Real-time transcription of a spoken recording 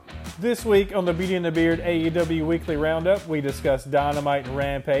This week on the Beauty and the Beard AEW Weekly Roundup, we discuss Dynamite and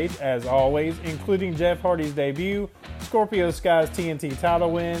Rampage, as always, including Jeff Hardy's debut, Scorpio Sky's TNT title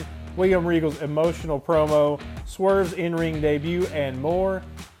win, William Regal's emotional promo, Swerve's in-ring debut, and more,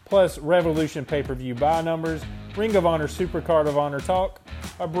 plus Revolution pay-per-view buy numbers, Ring of Honor Supercard of Honor talk,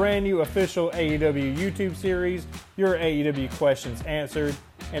 a brand new official AEW YouTube series, your AEW questions answered,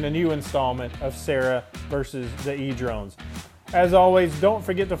 and a new installment of Sarah versus the E-Drones. As always, don't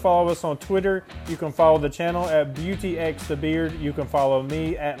forget to follow us on Twitter. You can follow the channel at BeautyXTheBeard. You can follow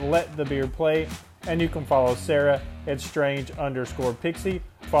me at LetTheBeardPlay. And you can follow Sarah at Strange_Pixie.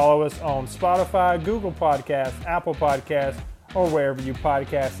 Follow us on Spotify, Google Podcasts, Apple Podcasts, or wherever you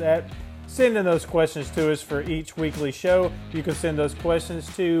podcast at. Send in those questions to us for each weekly show. You can send those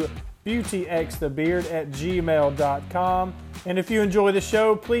questions to beautyxthebeard@gmail.com. And if you enjoy the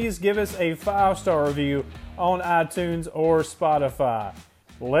show, please give us a 5-star review on iTunes or Spotify.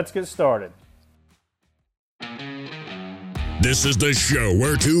 Let's get started. This is the show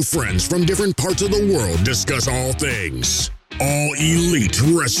where two friends from different parts of the world discuss all things, all elite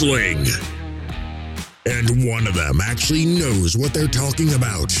wrestling. And one of them actually knows what they're talking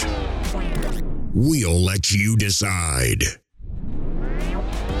about. We'll let you decide.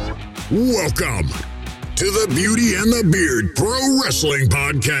 Welcome to the Beauty and the Beard Pro Wrestling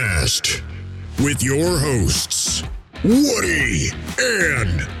Podcast with your hosts, Woody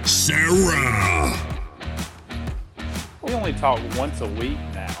and Sarah. We only talk once a week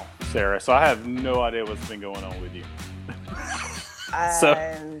now, Sarah, so I have no idea what's been going on with you. So,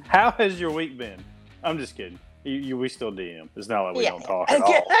 how has your week been? I'm just kidding. We still DM. It's not like we don't talk at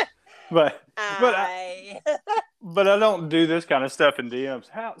all. But I don't do this kind of stuff in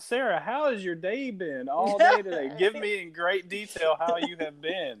DMs. Sarah, how has your day been all day today? Give me in great detail how you have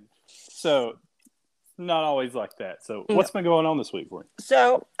been. So, not always like that. So, what's been going on this week for you?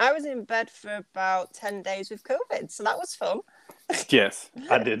 So, I was in bed for about 10 days with COVID, so that was fun. Yes,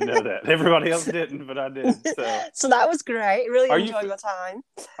 I did know that. Everybody else didn't, but I did. So that was great. Really enjoyed my time.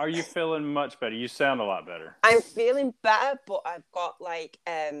 Are you feeling much better? You sound a lot better. I'm feeling better, but I've got like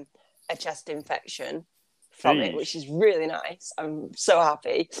a chest infection from it, which is really nice. I'm so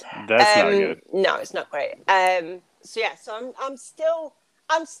happy. That's not good. No, it's not great. So I'm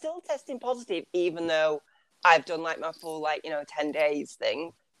still testing positive, even though I've done like my full 10 days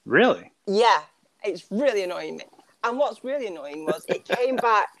thing. Really? Yeah, it's really annoying me. And what's really annoying was it came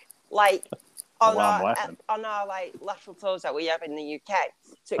back like on our like lateral flows that we have in the UK.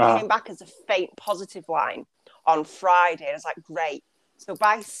 So it came back as a faint positive line on Friday. And I was like, great. So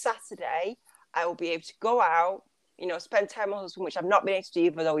by Saturday, I will be able to go out, spend time with my husband, which I've not been able to do,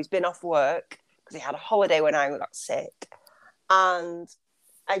 even though he's been off work because he had a holiday when I got sick. And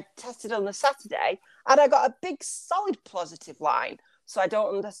I tested on the Saturday and I got a big solid positive line. So I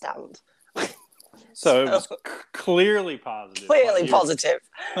don't understand. So it was clearly positive. Clearly positive.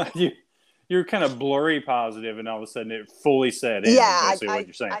 You're kind of blurry positive, and all of a sudden it fully set in. Yeah, what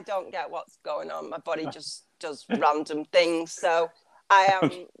you're saying. I don't get what's going on. My body just does random things. So I've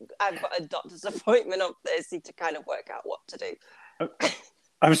got a doctor's appointment on Thursday to kind of work out what to do.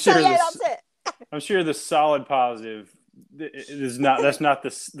 I'm sure. That's it. I'm sure the solid positive. There's not a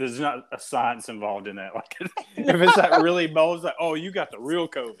science involved in that. Like if it's like really bold, it's like, oh, you got the real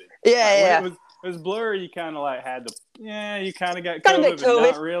COVID. Yeah, When it was blurry. You kind of like had you kind of got COVID,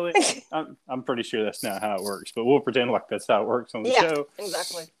 but not really. I'm pretty sure that's not how it works, but we'll pretend like that's how it works on the show.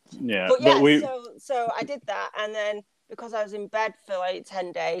 Exactly. Yeah, so I did that, and then because I was in bed for like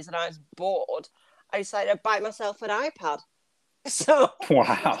 10 days and I was bored, I decided to buy myself an iPad. So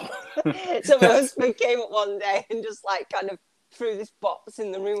wow. So my husband came up one day and just like kind of threw this box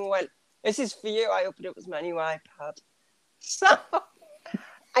in the room and went, "This is for you." I opened it, was my new iPad. So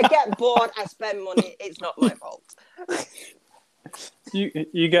I get bored, I spend money, it's not my fault.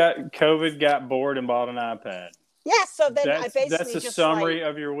 You got COVID, got bored, and bought an iPad. Yeah, so then I basically that's a summary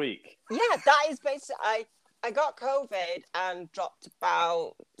of your week. Yeah, that is basically I got COVID and dropped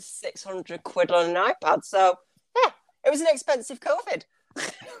about 600 quid on an iPad. So yeah, it was an expensive COVID.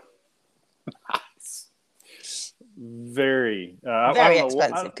 Very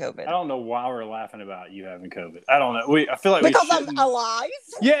expensive COVID. I don't know why we're laughing about you having COVID. I don't know. I feel like because I'm alive.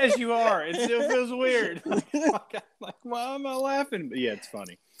 Yes, you are. It still feels weird. like, why am I laughing? But yeah, it's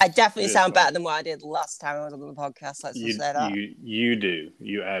funny. I definitely sound better than what I did last time I was on the podcast. Let's just say that. You do.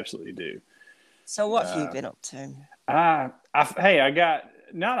 You absolutely do. So what have you been up to? I got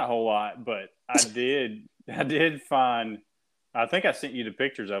not a whole lot, but I did find. I think I sent you the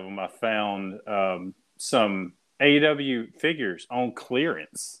pictures of them. I found some AEW figures on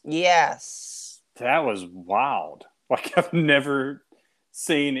clearance. Yes. That was wild. Like I've never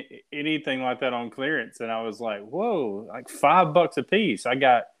seen anything like that on clearance, and I was like, "Whoa!" Like $5 a piece. I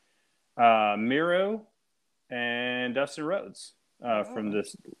got Miro and Dustin Rhodes from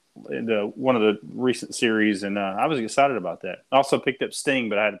one of the recent series, and I was excited about that. I also picked up Sting,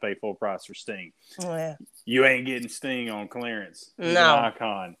 but I had to pay full price for Sting. Oh, yeah. You ain't getting Sting on clearance. He's No. an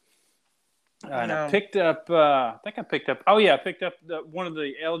icon. And I picked up. I picked up one of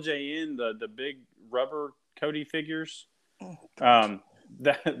the LJN, the big rubber Cody figures.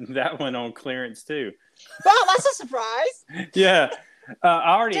 That went on clearance too. Well, that's a surprise. Yeah,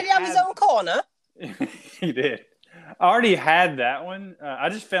 I already did he have his own corner? He did. I already had that one. I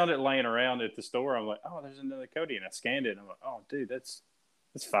just found it laying around at the store. I'm like, oh, there's another Cody, and I scanned it. And I'm like, oh, dude, that's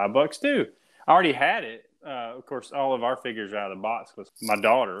 $5 too. I already had it. Of course, all of our figures are out of the box because my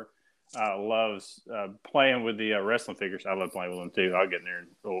daughter loves playing with the wrestling figures. I love playing with them too. I'll get in there and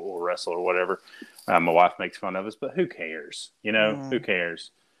we'll wrestle or whatever. My wife makes fun of us, but who cares? Who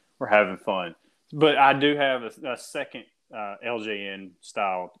cares? We're having fun. But I do have a second LJN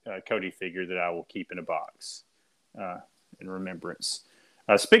style Cody figure that I will keep in a box in remembrance.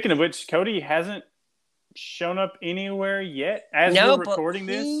 Speaking of which, Cody hasn't shown up anywhere yet as we're recording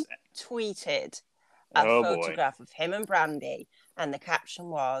this. He tweeted a photograph of him and Brandy, and the caption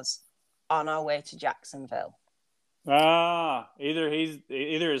was, "On our way to Jacksonville." Either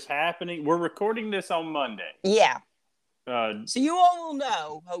is happening. We're recording this on Monday. Yeah. So you all will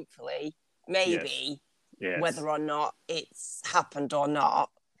know, hopefully, maybe, yes. whether or not it's happened or not.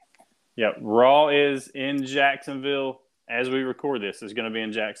 Yeah, Raw is in Jacksonville as we record this. It's going to be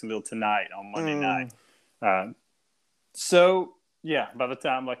in Jacksonville tonight on Monday night. So, yeah, by the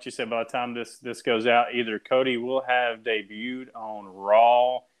time, like you said, by the time this goes out, either Cody will have debuted on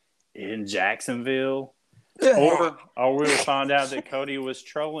Raw in Jacksonville, or we'll find out that Cody was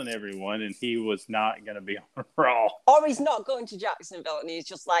trolling everyone and he was not going to be on Raw. Or he's not going to Jacksonville and he's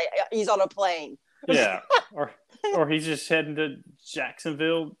just like, he's on a plane. Yeah, or he's just heading to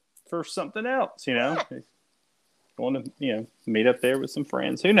Jacksonville for something else, He's going to, meet up there with some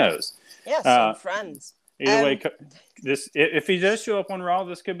friends. Who knows? Yeah, some friends. Either way, if he does show up on Raw,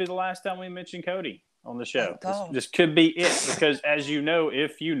 this could be the last time we mention Cody on the show. This could be it because, as you know,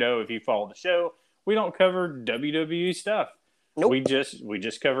 if you follow the show, we don't cover WWE stuff. Nope. We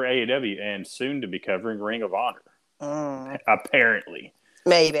just cover AEW and soon to be covering Ring of Honor. Apparently,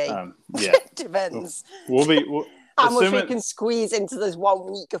 maybe. Yeah, depends. We'll how much we can squeeze into this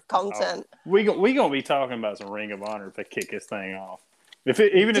 1 week of content. We gonna be talking about some Ring of Honor to kick this thing off. If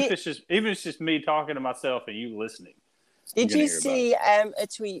it's just me talking to myself and you listening. Did you see a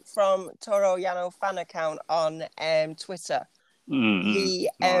tweet from Toro Yano fan account on Twitter?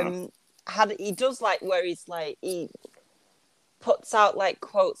 Mm-hmm. He does like where he's like he puts out like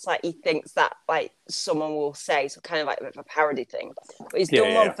quotes like he thinks that like someone will say, so kind of like a parody thing. But he's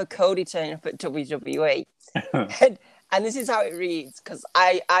done one for Cody turning up at WWE, and this is how it reads because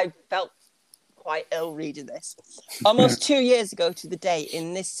I felt quite ill reading this. Almost 2 years ago to the day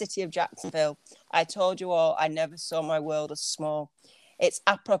in this city of Jacksonville, I told you all I never saw my world as small. It's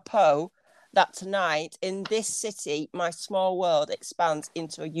apropos that tonight in this city, my small world expands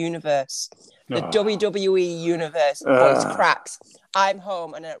into a universe. The WWE universe. Voice cracks. I'm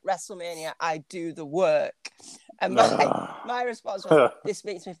home, and at WrestleMania, I do the work. And my response was, "This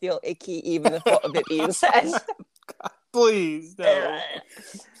makes me feel icky, even the thought of it being said." Please, no.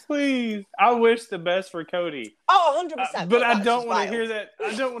 Please. I wish the best for Cody. Oh, 100%. But I don't want to hear that.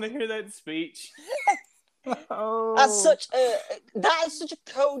 I don't want to hear that speech. That's such a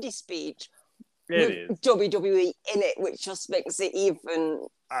Cody speech. It is. WWE in it, which just makes it even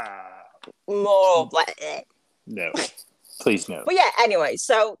more like. No. Please no. But yeah, anyway,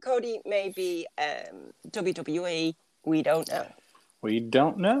 so Cody may be WWE. We don't know. We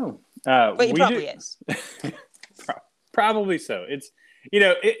don't know. But he probably is. Probably so. It's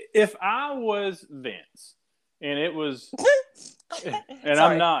if I was Vince, and it was, and sorry,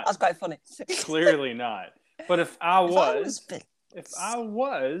 I'm not. That's quite funny. Clearly not. But if I was,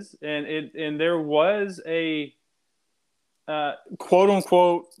 and there was a quote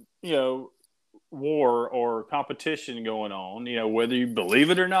unquote, war or competition going on, whether you believe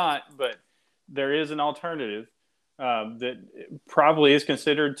it or not, but there is an alternative that probably is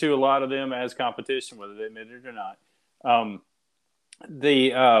considered to a lot of them as competition, whether they admit it or not.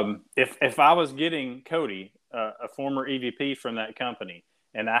 If I was getting Cody, a former EVP from that company,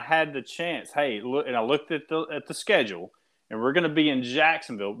 and I had the chance, hey, look, and I looked at the schedule, and we're going to be in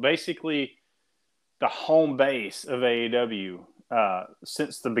Jacksonville, basically the home base of AEW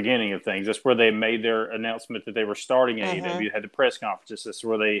since the beginning of things. That's where they made their announcement that they were starting AEW. They had the press conferences. That's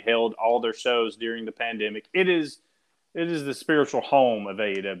where they held all their shows during the pandemic. It is It is the spiritual home of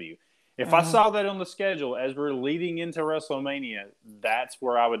AEW. If I saw that on the schedule as we're leading into WrestleMania, that's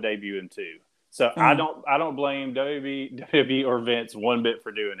where I would debut him too. So I don't blame WWE or Vince one bit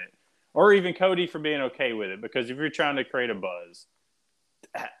for doing it, or even Cody for being okay with it. Because if you're trying to create a buzz,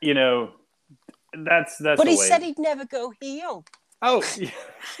 you know, that's. But he said he'd never go heel. Oh,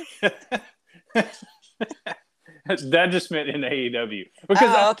 that just meant in AEW.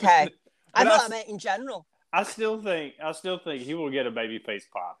 Because okay. I thought that meant in general. I still think he will get a babyface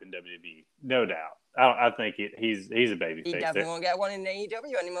pop in WWE, no doubt. I think he's a babyface. He definitely won't get one in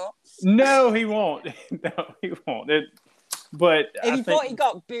AEW anymore. No, he won't. No, he won't. But if he thought he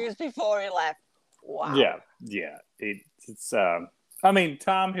got booze before he left, wow. Yeah. It's. I mean,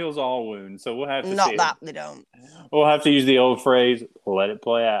 time heals all wounds, so we'll have to. Not that they don't. We'll have to use the old phrase, "Let it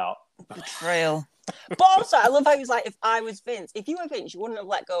play out." Betrayal. But also, I love how he was like, "If I was Vince, if you were Vince, you wouldn't have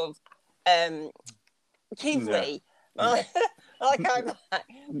let go of Keith Lee." Buddy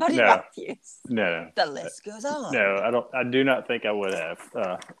Matthews. No. The list goes on. No, I do not think I would have.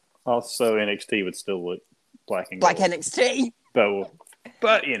 Also, NXT would still look black and gold. Like NXT.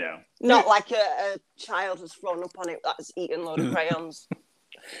 But you know. Not like a child has thrown up on it that's eaten a load of crayons.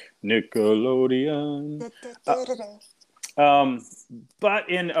 Nickelodeon. But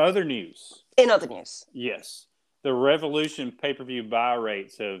in other news. Yes. The Revolution pay-per-view buy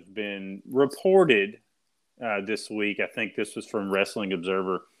rates have been reported this week. I think this was from Wrestling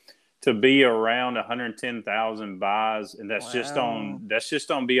Observer, to be around 110,000 buys, and that's just on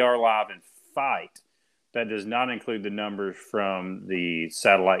BR Live and Fight. That does not include the numbers from the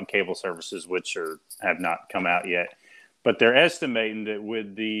satellite and cable services, which have not come out yet. But they're estimating that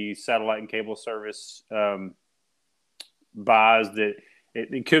with the satellite and cable service buys, that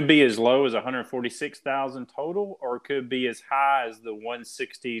it could be as low as 146,000 total, or it could be as high as the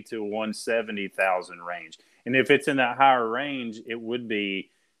 160 to 170,000 range. And if it's in that higher range, it would be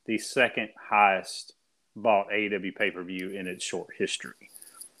the second highest bought AEW pay-per-view in its short history.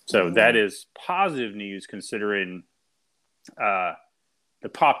 So that is positive news, considering the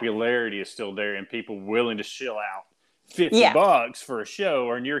popularity is still there and people willing to shell out $50 for a show,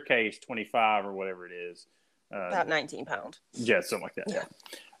 or in your case, 25 or whatever it is. About £19. Yeah, something like that.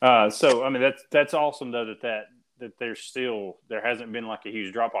 Yeah. So I mean, that's awesome though that there hasn't been like a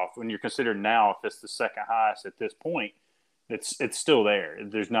huge drop off when you're considering now if it's the second highest at this point. It's still there.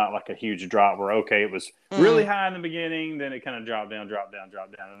 There's not like a huge drop where, okay, it was really high in the beginning, then it kind of dropped down,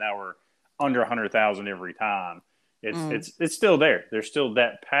 and now we're under 100,000 every time. It's still there. There's still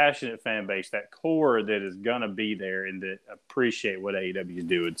that passionate fan base, that core that is gonna be there and that appreciate what AEW is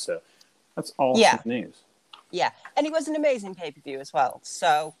doing. So that's awesome news. Yeah, and it was an amazing pay-per-view as well.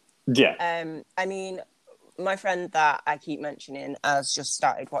 So I mean, my friend that I keep mentioning has just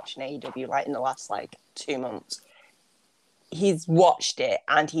started watching AEW like in the last 2 months. He's watched it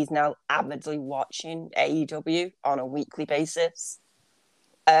and he's now avidly watching AEW on a weekly basis.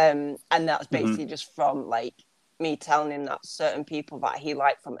 And that's basically just from me telling him that certain people that he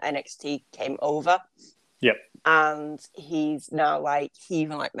liked from NXT came over. Yep. And he's now he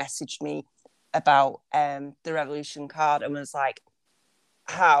even messaged me about the Revolution card and was like,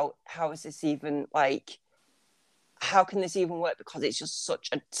 how is this even how can this even work? Because it's just such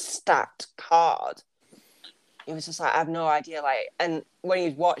a stacked card. It was just I have no idea. And when he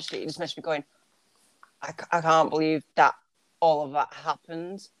watched it, he just messaged me going, I can't believe that all of that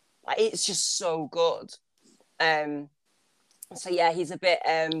happened. It's just so good. So yeah, he's a bit,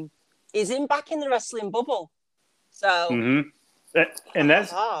 he's back in the wrestling bubble. So, and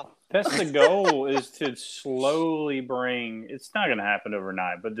that's the goal, is to slowly bring, it's not going to happen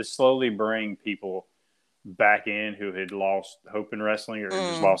overnight, but to slowly bring people back in who had lost hope in wrestling or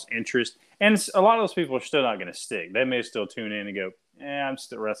just lost interest. And a lot of those people are still not going to stick. They may still tune in and go,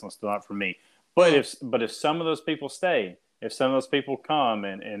 wrestling's still not for me. But if some of those people stay, if some of those people come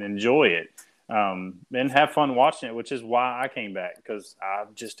and enjoy it, and have fun watching it, which is why I came back, because I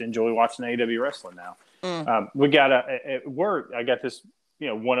just enjoy watching AEW wrestling now. We got at work, I got this,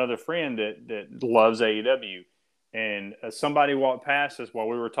 one other friend that loves AEW, and somebody walked past us while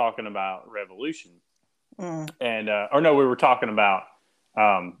we were talking about Revolution. And we were talking about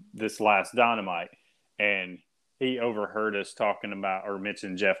this last Dynamite, and he overheard us talking about or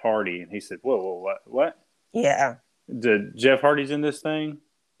mentioned Jeff Hardy, and he said, "Whoa, what? Yeah, Jeff Hardy's in this thing?"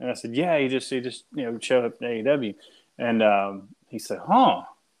 And I said, "Yeah, he just showed up at AEW," and he said, "Huh,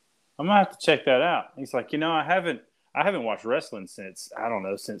 I'm gonna have to check that out." He's like, "I haven't watched wrestling since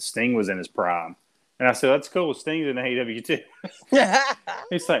Sting was in his prime," and I said, "That's cool. Sting's in AEW too."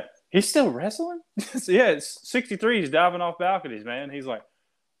 He's like, "He's still wrestling?" So, yeah, it's 63. He's diving off balconies, man. He's like,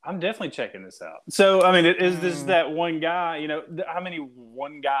 I'm definitely checking this out. So, I mean, is this that one guy? You know, how many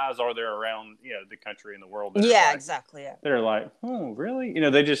one guys are there around, you know, the country and the world? Exactly. Yeah. They're like, oh, really? You know,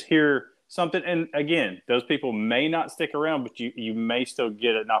 they just hear something, and again, those people may not stick around, but you may still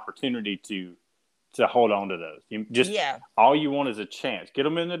get an opportunity to hold on to those. You just all you want is a chance. Get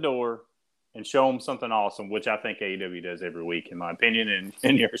them in the door and show them something awesome, which I think AEW does every week, in my opinion,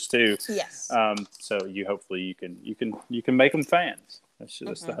 and yours too. Yes. So hopefully you can make them fans. That's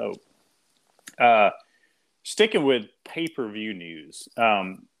just the hope. Sticking with pay-per-view news,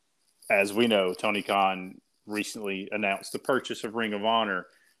 as we know, Tony Khan recently announced the purchase of Ring of Honor,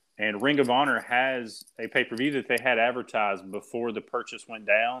 and Ring of Honor has a pay-per-view that they had advertised before the purchase went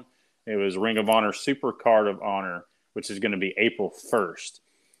down. It was Ring of Honor Super Card of Honor, which is going to be April 1st.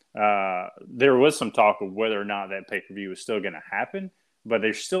 There was some talk of whether or not that pay-per-view is still going to happen, but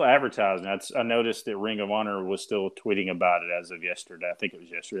they're still advertising. I noticed that Ring of Honor was still tweeting about it as of yesterday. I think it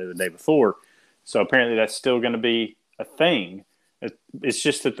was yesterday, the day before. So apparently that's still going to be a thing. It's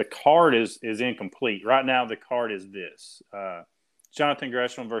just that the card is incomplete. Right now the card is this. Jonathan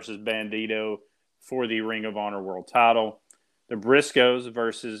Gresham versus Bandito for the Ring of Honor World title. The Briscoes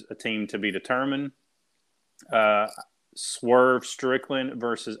versus a team to be determined. Swerve Strickland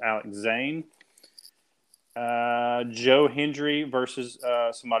versus Alex Zane. Joe Hendry versus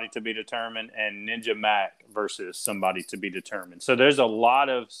somebody to be determined, and Ninja Mac versus somebody to be determined. So there's a lot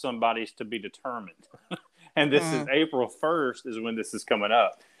of somebodies to be determined. And this is April 1st is when this is coming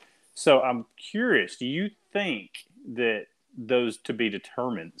up. So I'm curious, do you think that those to be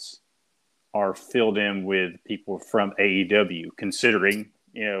determineds are filled in with people from AEW, considering,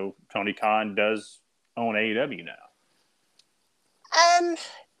 you know, Tony Khan does own AEW now?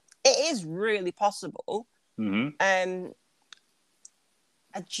 It is really possible. Mm-hmm.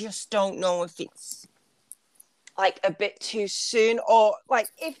 I just don't know if it's like a bit too soon, or like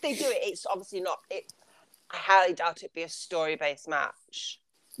if they do it, it's obviously not. I highly doubt it'd be a story-based match.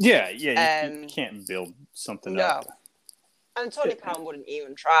 Yeah, you can't build something up. No, and Tony Khan wouldn't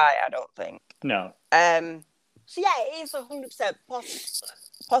even try. I don't think. No. So yeah, it is 100%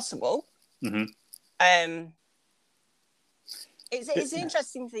 possible. Mm-hmm. It's an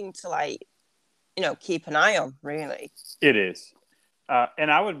interesting thing to, like, you know, keep an eye on, really. It is. And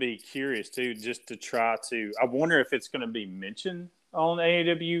I would be curious, too, just to try to... I wonder if it's going to be mentioned on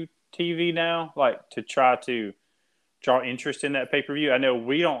AEW TV now, like, to try to draw interest in that pay-per-view. I know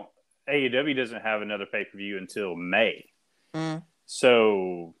AEW doesn't have another pay-per-view until May.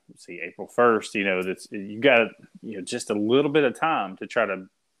 So, let's see, April 1st, you know, you got, you know, just a little bit of time to try to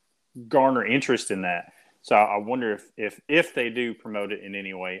garner interest in that. So I wonder if they do promote it in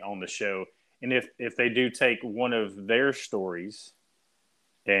any way on the show, and if they do take one of their stories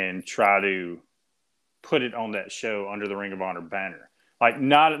and try to put it on that show under the Ring of Honor banner, like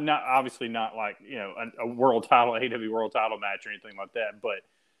not obviously not like, you know, a world title, AEW world title match or anything like that, but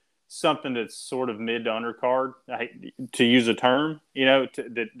something that's sort of mid to undercard, I hate to use a term, you know,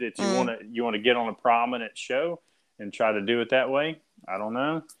 that you want to get on a prominent show and try to do it that way. I don't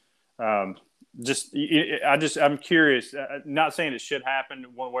know. I'm curious. Not saying it should happen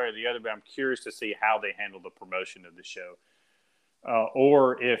one way or the other, but I'm curious to see how they handle the promotion of the show,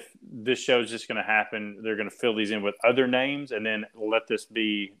 or if this show is just going to happen. They're going to fill these in with other names, and then let this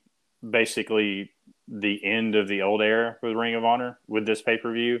be basically the end of the old era with Ring of Honor with this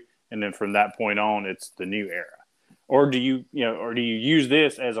pay-per-view, and then from that point on, it's the new era. Or do you use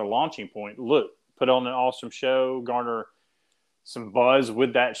this as a launching point? Look, put on an awesome show, garner some buzz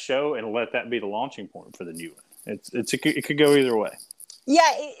with that show, and let that be the launching point for the new one. It could go either way.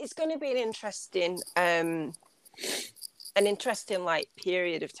 Yeah, it's going to be an interesting like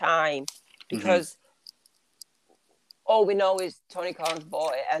period of time, because all we know is Tony Khan's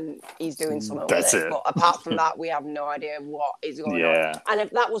bought it and he's doing something with it. But apart from that, we have no idea what is going on. And if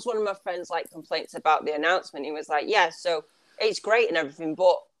that was one of my friends' like complaints about the announcement, he was like, "Yeah, so it's great and everything,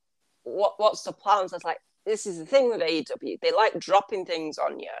 but what's the plans?" I was like, this is the thing with AEW. They like dropping things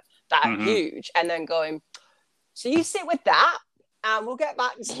on you that are huge and then going, so you sit with that and we'll get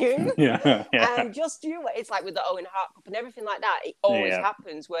back to you. And just do it. It's like with the Owen Hart Cup and everything like that. It always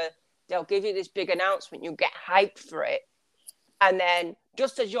happens where they'll give you this big announcement. You'll get hyped for it. And then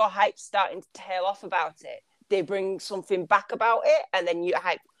just as your hype's starting to tail off about it, they bring something back about it and then you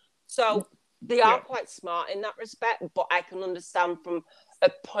hype. So they are quite smart in that respect, but I can understand from a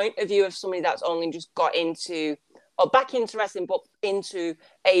point of view of somebody that's only just got into, or back into wrestling, but into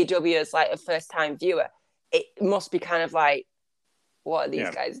AEW as like a first-time viewer, it must be kind of like, what are these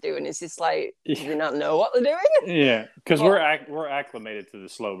guys doing? Is this like, do they not know what they're doing? Yeah, because we're acclimated to the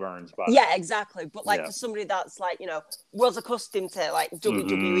slow burns. Yeah, exactly. But like for somebody that's like, you know, was accustomed to like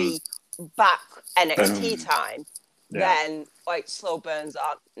WWE back NXT time, then like slow burns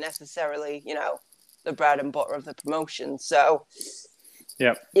aren't necessarily, you know, the bread and butter of the promotion. So,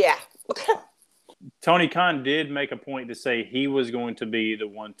 yeah. Tony Khan did make a point to say he was going to be the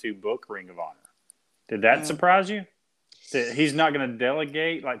one to book Ring of Honor. Did that surprise you? That he's not going to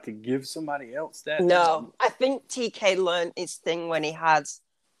delegate, like to give somebody else that? No, I think TK learned his thing when he had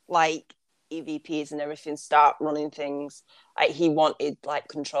like EVPs and everything start running things. Like he wanted like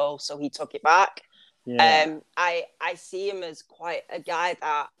control, so he took it back. Yeah. I see him as quite a guy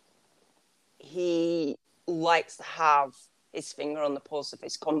that he likes to have his finger on the pulse of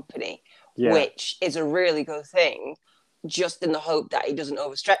his company, which is a really good thing. Just in the hope that he doesn't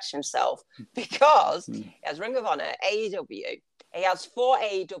overstretch himself, because he has Ring of Honor, AEW. He has 4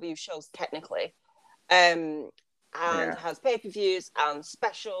 AEW shows technically, and has pay-per-views and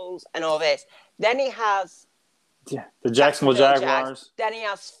specials and all this. Then he has the Jacksonville Jaguars. Then he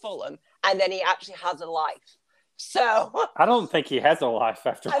has Fulham, and then he actually has a life. So I don't think he has a life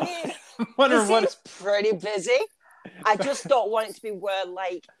after. I mean, he's pretty busy. I just don't want it to be where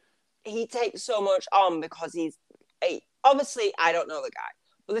like he takes so much on because he's. Obviously, I don't know the guy,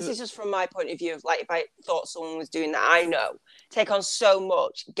 but this is just from my point of view of like if I thought someone was doing that, I know, take on so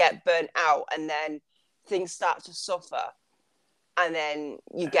much, get burnt out, and then things start to suffer, and then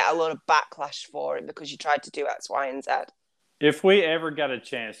you get a lot of backlash for it because you tried to do X, Y, and Z. If we ever got a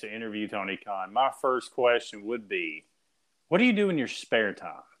chance to interview Tony Khan, my first question would be, what do you do in your spare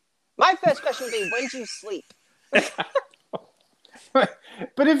time? My first question would be, when do you sleep?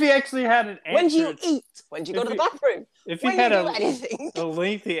 But if he actually had an answer... When do you eat? When do you go to the bathroom? If he had a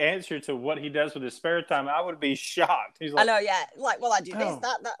lengthy answer to what he does with his spare time, I would be shocked. He's like, I know, yeah. Like, well, I do this,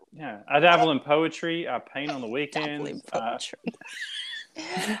 that. Yeah, I dabble in poetry. I paint on the weekends. Dabble in poetry.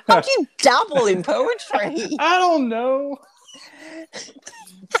 How do you dabble in poetry? I don't know.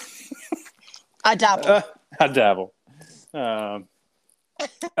 I dabble. I dabble.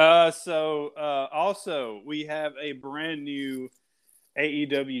 Also, we have a brand new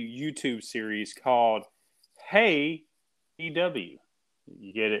AEW YouTube series called Hey EW.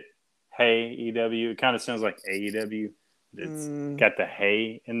 You get it? Hey EW. It kind of sounds like AEW. It's got the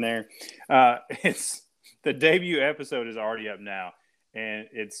hey in there. It's the debut episode is already up now, and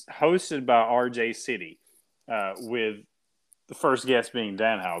it's hosted by RJ City, with the first guest being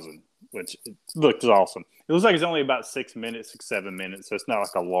Danhausen, which looks awesome. It looks like it's only about 6 minutes, 7 minutes, so it's not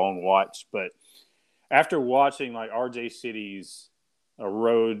like a long watch. But after watching like RJ City's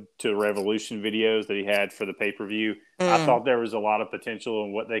Road to Revolution videos that he had for the pay-per-view, I thought there was a lot of potential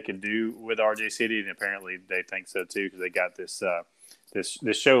in what they could do with RJ City, and apparently they think so too, because they got this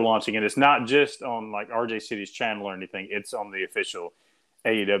this show launching, and it's not just on like RJ City's channel or anything; it's on the official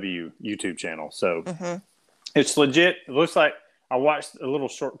AEW YouTube channel. So it's legit. It looks like I watched a little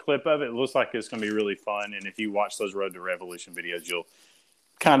short clip of it. It looks like it's going to be really fun, and if you watch those Road to Revolution videos, you'll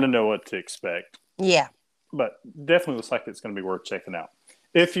kind of know what to expect. Yeah. But definitely looks like it's going to be worth checking out.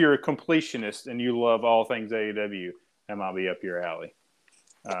 If you're a completionist and you love all things AEW, that might be up your alley.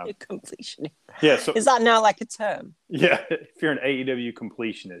 Completionist. Yeah. So, is that now like a term? Yeah. If you're an AEW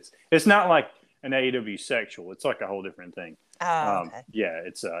completionist, it's not like an AEW sexual. It's like a whole different thing. Oh, okay. Yeah.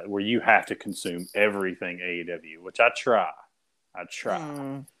 It's where you have to consume everything AEW, which I try.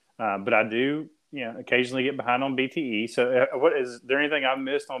 But I do, occasionally get behind on BTE. So is there anything I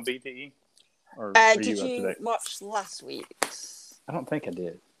missed on BTE? Or did you watch last week's? I don't think I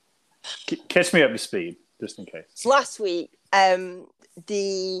did. Catch me up to speed, just in case. So last week,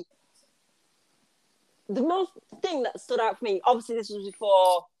 the most thing that stood out for me, obviously this was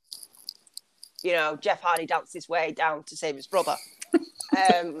before, Jeff Hardy danced his way down to save his brother,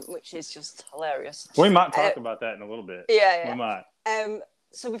 which is just hilarious. We might talk about that in a little bit. Yeah. We might.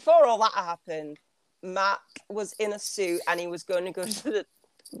 So before all that happened, Mac was in a suit and he was going to go to the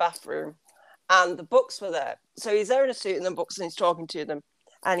bathroom. And the Bucks were there. So he's there in a suit and the Bucks, and he's talking to them.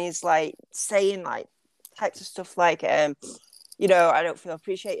 And he's like saying like types of stuff like, I don't feel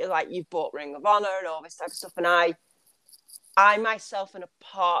appreciated. Like, you've bought Ring of Honor and all this type of stuff. And I myself and a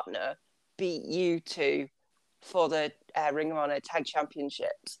partner beat you two for the Ring of Honor Tag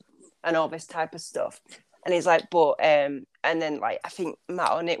Championships and all this type of stuff. And he's like, but, and then like, I think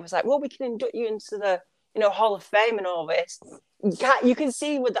Matt on it was like, well, we can induct you into the, Hall of Fame and all this. You can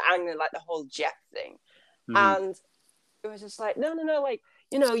see with the anger, like the whole Jeff thing. And it was just like, no, like,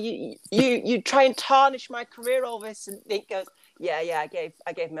 you try and tarnish my career, all this. And Nick goes, yeah,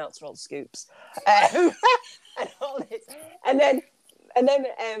 I gave Meltzer all the scoops. And all this. And then And then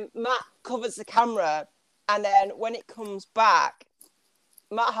Matt covers the camera, and then when it comes back,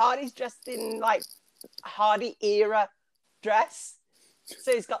 Matt Hardy's dressed in like Hardy era dress.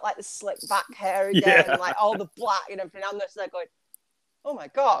 So he's got like the slick back hair again, and like all the black and everything. I'm just like going, oh my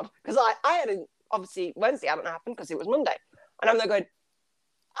God. Because I hadn't, obviously Wednesday hadn't happened because it was Monday. And I'm there going,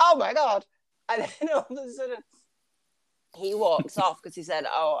 oh my God. And then all of a sudden he walks off because he said,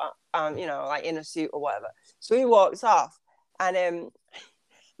 you know, like in a suit or whatever. So he walks off, and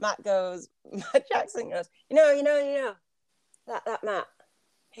Matt Jackson goes, you know, that Matt,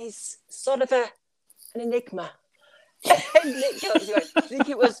 he's sort of an enigma. And Nick goes, do you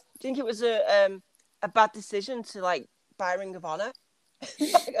think it was a bad decision to like buy Ring of Honor?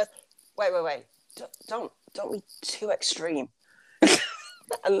 He goes, wait, don't be too extreme.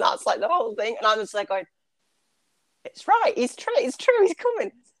 And that's like the whole thing. And I'm just like going, it's right, he's true, he's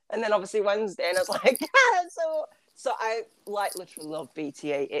coming. And then obviously Wednesday, and I was like, so I like literally love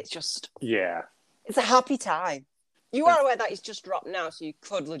BT8. It's just, it's a happy time. You are aware that it's just dropped now, so you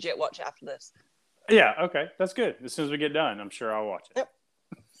could legit watch it after this. Yeah, okay, that's good. As soon as we get done, I'm sure I'll watch it.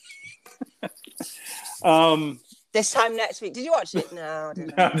 Yep. This time next week. Did you watch it? No, I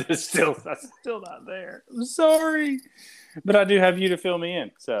didn't. No, that's still not there. I'm sorry, but I do have you to fill me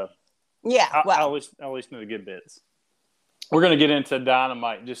in. So yeah, I'll listen to the good bits. We're going to get into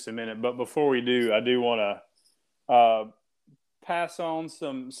Dynamite in just a minute, but before we do, I do want to pass on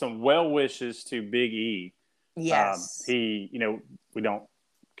some well wishes to Big E. Yes, we don't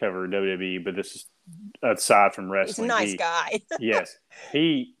cover WWE, but this is aside from wrestling. He's a nice guy. Yes,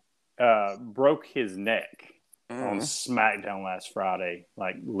 he broke his neck on SmackDown last Friday.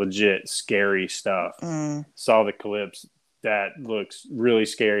 Like legit scary stuff. Saw the clips. That looks really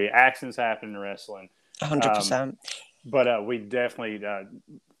scary. Accidents happen in wrestling. 100%. But we definitely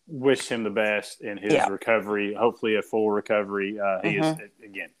wish him the best in his recovery. Hopefully a full recovery. He is,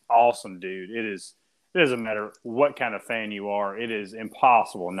 again, awesome dude. It doesn't matter what kind of fan you are. It is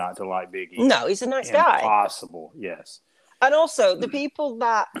impossible not to like Big E. No, he's a nice guy. Impossible, yes. And also, the people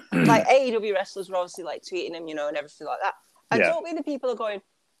that, like AEW wrestlers were obviously like tweeting him, you know, and everything like that. And don't be the people are going,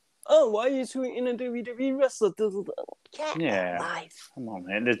 oh, why are you tweeting a WWE wrestler? Get life. Come on,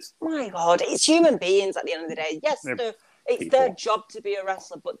 man. My God, it's human beings at the end of the day. Yes, it's their job to be a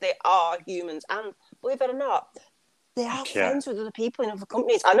wrestler, but they are humans. And believe it or not, they are friends with other people in other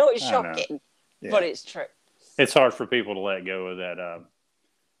companies. I know it's shocking, but it's true. It's hard for people to let go of that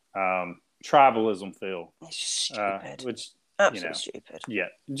tribalism feel. It's stupid. Absolutely stupid. Yeah,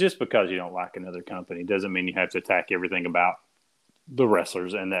 just because you don't like another company doesn't mean you have to attack everything about the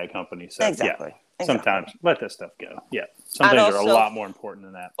wrestlers and that company. So exactly. Sometimes let that stuff go. Yeah, some things are a lot more important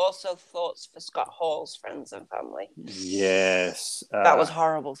than that. Also, thoughts for Scott Hall's friends and family. Yes, that was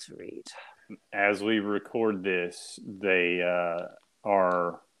horrible to read. As we record this, they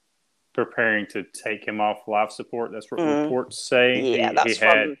are preparing to take him off life support. That's what reports say. Yeah, that's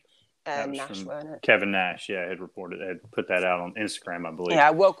from Nash, wasn't it? Kevin Nash, had put that out on Instagram, I believe. Yeah,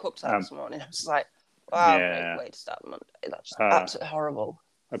 I woke up to that this morning. I was like, wow, way to start Monday. That's absolutely horrible.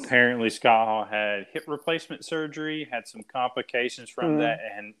 Apparently, Scott Hall had hip replacement surgery, had some complications from that,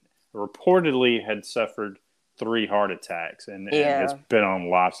 and reportedly had suffered 3 heart attacks, and has been on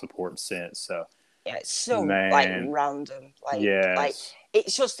life support since. So yeah, it's so like random. Like it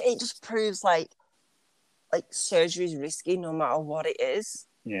just proves like surgery is risky no matter what it is.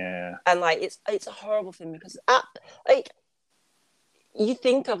 Yeah, and like it's a horrible thing because you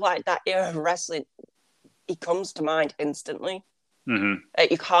think of like that era of wrestling, it comes to mind instantly.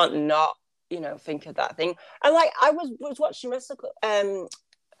 You can't not, think of that thing. And like I was watching Wrestle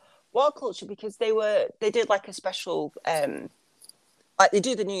World Culture because they did like a special like they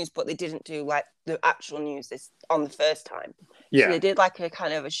do the news, but they didn't do like the actual news on the first time. Yeah, so they did like a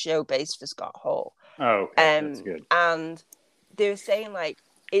kind of a show based for Scott Hall. Oh, okay. That's good. And they were saying like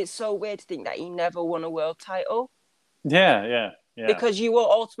it's so weird to think that he never won a world title. Yeah. Because you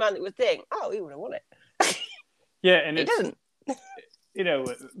will automatically think, oh, he would have won it. Yeah, and he didn't.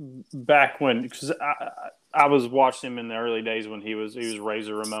 Back when, because I was watching him in the early days when he was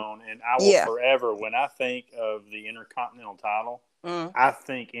Razor Ramon, and I will forever, when I think of the Intercontinental title, I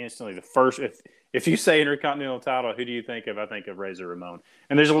think instantly the first, if you say Intercontinental title, who do you think of? I think of Razor Ramon.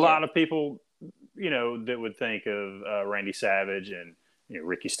 And there's a lot of people, that would think of Randy Savage and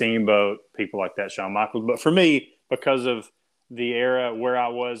Ricky Steamboat, people like that, Shawn Michaels. But for me, because of the era where I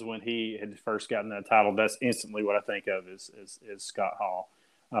was when he had first gotten that title, that's instantly what I think of is Scott Hall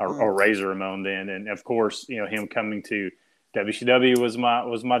or Razor Ramon then. And of course, him coming to WCW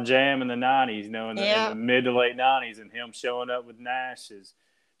was my jam in the 90s, in the mid to late 90s, and him showing up with Nash is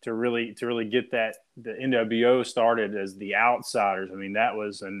to really get the NWO started as the Outsiders. I mean, that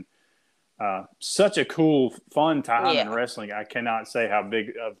was such a cool, fun time in wrestling. I cannot say how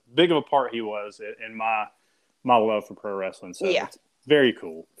big of a part he was in my love for pro wrestling. So it's very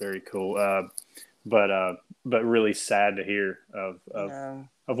cool, very cool. But really sad to hear of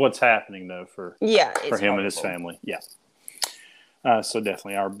what's happening though for him horrible. And his family. Yeah. So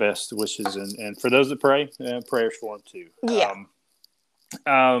definitely our best wishes and for those that pray, prayers for him too. Yeah.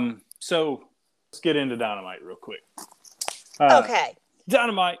 So let's get into Dynamite real quick. Okay.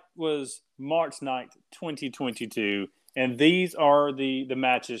 Dynamite was March 9th, 2022, and these are the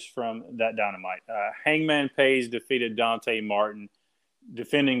matches from that Dynamite. Hangman Page defeated Dante Martin,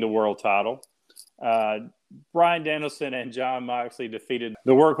 defending the world title. Bryan Danielson and Jon Moxley defeated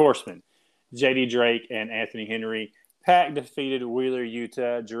the Workhorsemen, JD Drake and Anthony Henry. PAC defeated Wheeler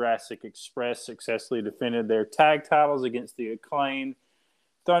Yuta. Jurassic Express successfully defended their tag titles against the Acclaimed.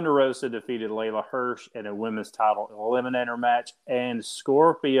 Thunder Rosa defeated Layla Hirsch in a women's title eliminator match. And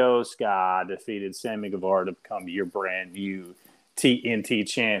Scorpio Sky defeated Sammy Guevara to become your brand new TNT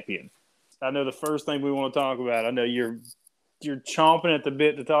champion. I know the first thing we want to talk about, I know you're chomping at the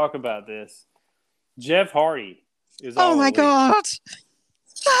bit to talk about this. Jeff Hardy is oh my God.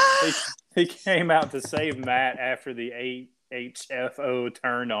 He came out to save Matt after the HFO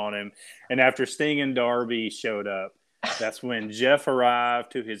turned on him. And after Sting and Darby showed up, that's when Jeff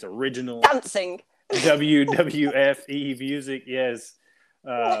arrived to his original dancing WWFE music. Yes.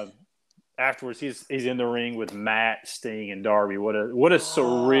 Afterwards, he's in the ring with Matt, Sting, and Darby. What a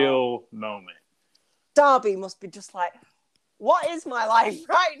surreal moment. Darby must be just like, what is my life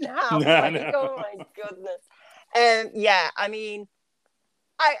right now? Oh my goodness. Yeah, I mean,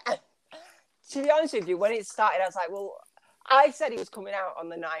 I to be honest with you, when it started, I was like, well, I said he was coming out on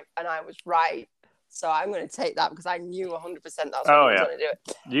the 9th, and I was right. So I'm going to take that because I knew 100% that's what I was going to do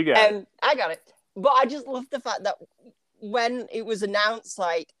it. You got it. I got it. But I just love the fact that when it was announced,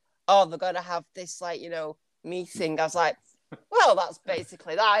 like, oh, they're going to have this, like, meeting, I was like, well, that's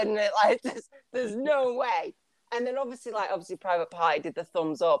basically that, isn't it? Like, there's no way. And then obviously Private Party did the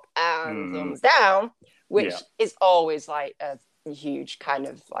thumbs up and thumbs down, which is always like a huge kind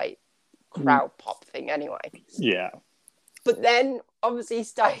of like crowd pop thing anyway. Yeah. But then obviously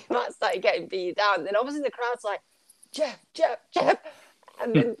Matt started getting beat down. Then obviously the crowd's like, Jeff.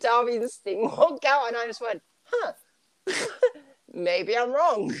 And then Darby and Sting walked out and I just went, maybe I'm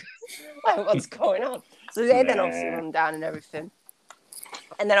wrong. Like, what's going on? So they then obviously run down and everything.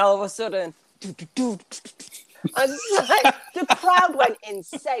 And then all of a sudden, I was just like, the crowd went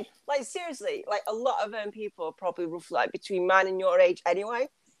insane. Like, seriously, like a lot of people are probably roughly like between mine and your age anyway.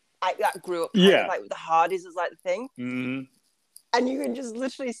 Like, that grew up kind of, like with the Hardys as like the thing. Mm-hmm. And you can just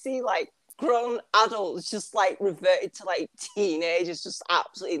literally see like grown adults just like reverted to like teenagers, just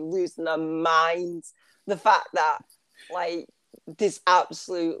absolutely losing their minds. The fact that like this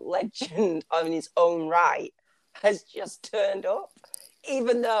absolute legend in his own right has just turned up,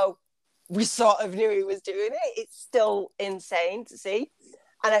 even though we sort of knew he was doing it. It's still insane to see.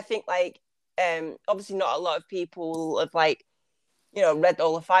 And I think like obviously not a lot of people have like read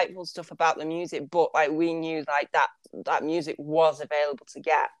all the Fightful stuff about the music, but like we knew like that music was available to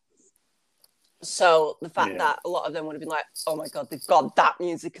get. So the fact that a lot of them would have been like, oh my God, they've got that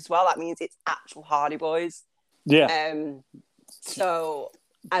music as well, that means it's actual Hardy Boys. Yeah. So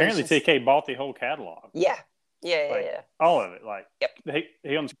apparently TK bought the whole catalog. Yeah. All of it. Like,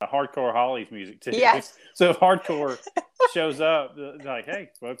 he owns Hardcore Holly's music too. Yes. So if Hardcore shows up, like, hey,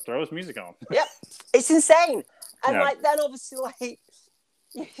 well, throw his music on. Yep. It's insane. And like then obviously like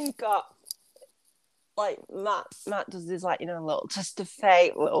you've got like Matt does this like little twist of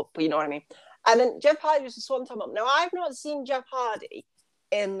fate, little, you know what I mean. And then Jeff Hardy was the swanton bomb. Now I've not seen Jeff Hardy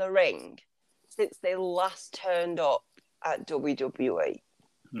in the ring since they last turned up at WWE.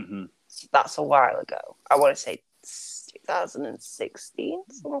 Mm-hmm. So that's a while ago. I want to say 2016,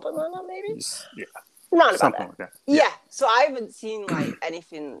 something like that, maybe. Yeah. Not about that. Like that. Yeah. So I haven't seen like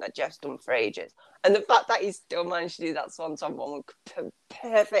anything that Jeff's done for ages, and the fact that he still managed to do that swanton bomb with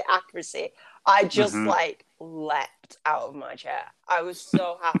perfect accuracy, I just like leapt out of my chair. I was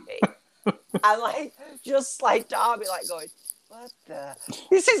so happy, and like just like Darby, like going, "What the?"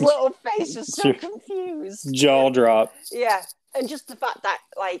 This his little face was so confused, jaw drop. Yeah, and just the fact that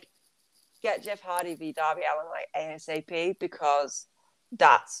like get Jeff Hardy v Darby Allin like ASAP, because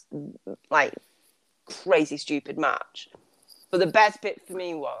that's like crazy stupid match. But the best bit for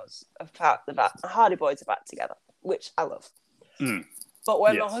me was the fact that the Hardy Boys are back together, which I love. But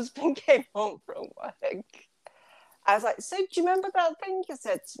when my husband came home from work, I was like, so do you remember that thing you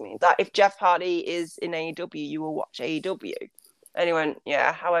said to me, that if Jeff Hardy is in AEW, you will watch AEW? And he went,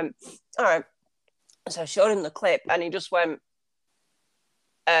 yeah. I went, all right. So I showed him the clip, and he just went,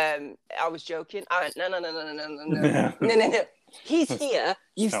 I was joking. I went, no. He's here.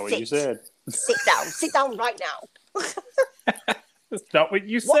 That's not what you said. Sit down right now. That's not what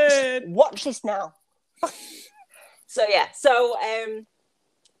you said. Watch this now. So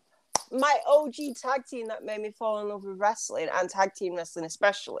my OG tag team that made me fall in love with wrestling, and tag team wrestling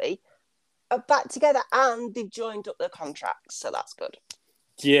especially, are back together, and they've joined up their contracts, so that's good.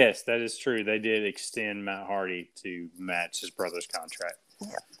 Yes, that is true. They did extend Matt Hardy to match his brother's contract.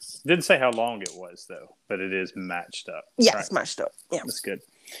 Yeah. Didn't say how long it was, though, but it is matched up. Yes, right? Matched up. Yeah. That's good.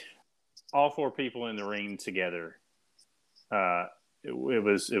 All four people in the ring together. It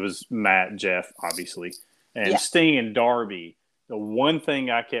was Matt, Jeff, obviously, and Sting and Darby. The one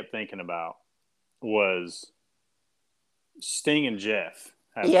thing I kept thinking about was Sting and Jeff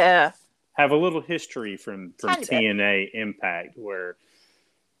have a little history from TNA Impact, where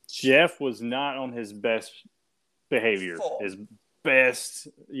Jeff was not on his best behavior. He didn't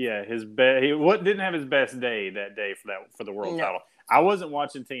have his best day that day for the world title. I wasn't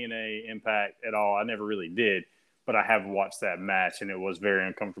watching TNA Impact at all. I never really did, but I have watched that match, and it was very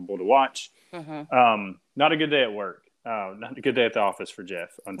uncomfortable to watch. Mm-hmm. Not a good day at work. Not a good day at the office for Jeff,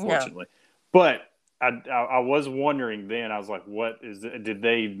 unfortunately. No. But I was wondering then. I was like, "What is? Did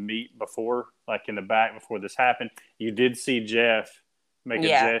they meet before, like in the back before this happened?" You did see Jeff make a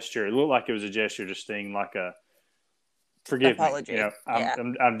gesture. It looked like it was a gesture to Sting, like a "forgive apology." Me,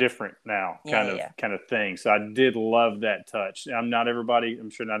 I'm different now, kind of thing. So I did love that touch. I'm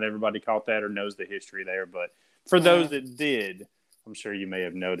sure not everybody caught that or knows the history there, but for those that did, I'm sure you may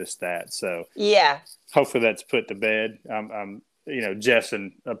have noticed that. So hopefully that's put to bed. Jeff's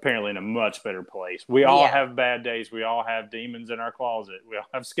apparently in a much better place. We all have bad days. We all have demons in our closet. We all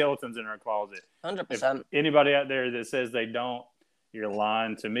have skeletons in our closet. 100%. If anybody out there that says they don't, you're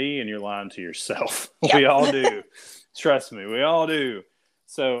lying to me and you're lying to yourself. We all do. Trust me, we all do.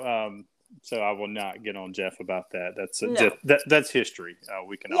 So I will not get on Jeff about that. That's history.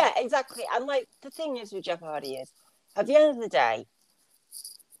 We can. Yeah, exactly. And the thing is with Jeff Hardy is, at the end of the day,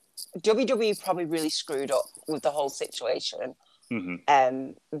 WWE probably really screwed up with the whole situation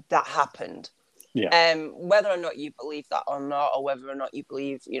that happened. Yeah. Whether or not you believe that or not, or whether or not you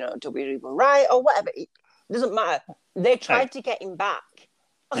believe, WWE were right or whatever, it doesn't matter. They tried to get him back.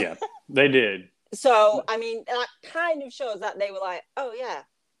 Yeah, they did. So, I mean, that kind of shows that they were like, oh, yeah.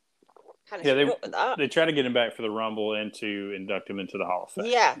 Kind of screwed up with that. They tried to get him back for the Rumble and to induct him into the Hall of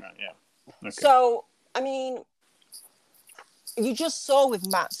Fame. Yeah. Yeah. Okay. So, I mean, you just saw with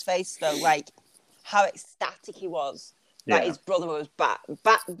Matt's face, though, how ecstatic he was that his brother was back.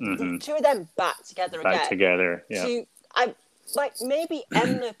 The two of them back together again. Back together, yeah. Maybe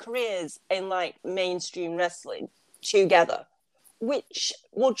end their careers in, mainstream wrestling together, which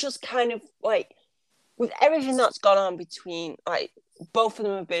will just kind of, with everything that's gone on between, both of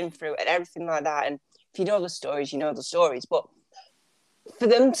them have been through and everything like that, and if you know the stories, you know the stories, but for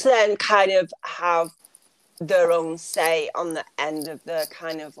them to then kind of have their own say on the end of their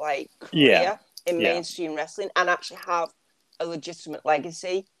kind of career in mainstream wrestling and actually have a legitimate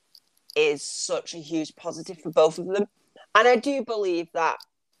legacy is such a huge positive for both of them. And I do believe that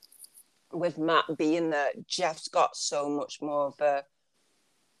with Matt being there, Jeff's got so much more of a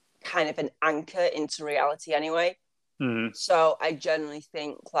kind of an anchor into reality anyway. Mm-hmm. So I generally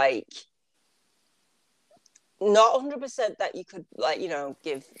think not 100% that you could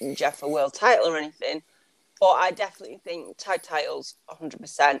give Jeff a world title or anything, but I definitely think tag titles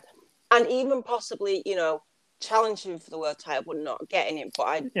 100%, and even possibly challenging for the world title but not getting it. But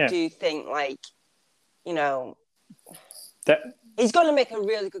I do think that he's going to make a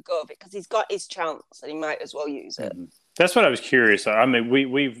really good go of it because he's got his chance and he might as well use it. Mm-hmm. That's what I was curious. I mean,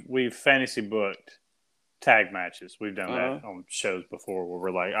 we've fantasy booked tag matches. We've done that on shows before where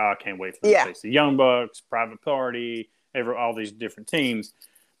we're like, I can't wait for them to face the Young Bucks, Private Party, all these different teams.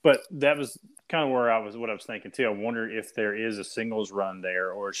 But that was kind of what I was thinking too. I wonder if there is a singles run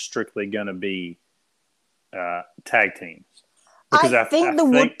there or it's strictly going to be tag teams. Because I think there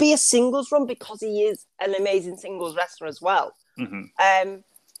would be a singles run because he is an amazing singles wrestler as well. Mm-hmm.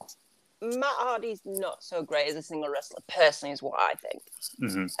 Matt Hardy's not so great as a single wrestler, personally, is what I think.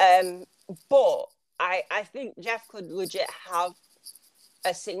 Mm-hmm. But I think Jeff could legit have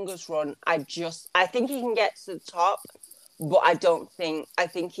a singles run. I think he can get to the top, but I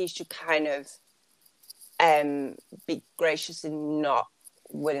think he should kind of be gracious in not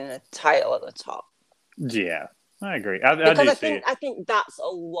winning a title at the top. Yeah, I agree. I think that's a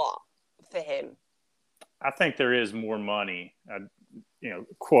lot for him. I think there is more money,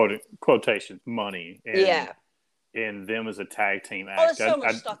 quotations money in them as a tag team act. There's so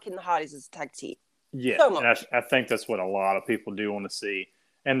much stock in the Hardys as a tag team. Yeah, so and I think that's what a lot of people do want to see.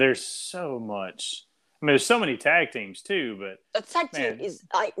 And there's so much. I mean, there's so many tag teams too, but a tag team is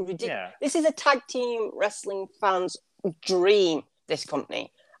like ridiculous. Yeah. This is a tag team wrestling fans' dream. This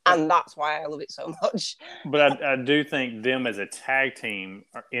company, and that's why I love it so much. But I do think them as a tag team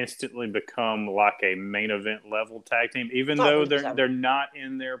are instantly become like a main event level tag team, even 100%. Though they're not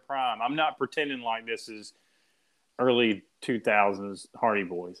in their prime. I'm not pretending like this is early 2000s Hardy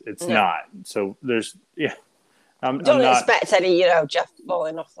Boys. It's not. So there's Don't expect any, Jeff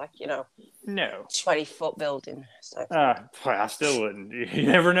falling off like, no 20-foot building. So. I still wouldn't. You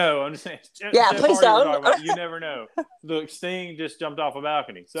never know. I'm just saying. Yeah, please don't. You never know. Look, Sting just jumped off a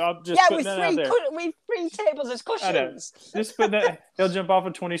balcony, so I'm just putting that out there. With 3 tables as cushions. Just put that. He'll jump off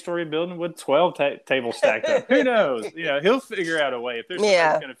a 20-story building with 12 tables stacked up. Who knows? He'll figure out a way. If there's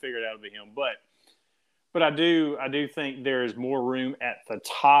somebody who's going to figure it out, it'll be him. But I do think there is more room at the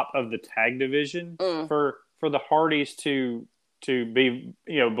top of the tag division for the Hardys to be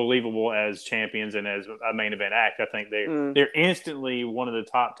believable as champions and as a main event act. I think they're instantly one of the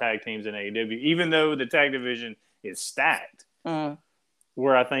top tag teams in AEW, even though the tag division is stacked.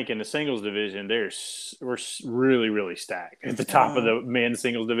 Where I think in the singles division we're really, really stacked at the top of the men's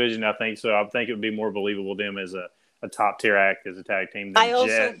singles division. I think so. I think it would be more believable them as a top tier act as a tag team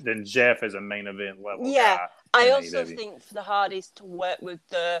than Jeff as a main event level. Yeah, I also think for the Hardys to work with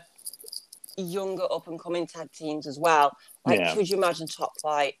the younger up and coming tag teams as well. Could you imagine Top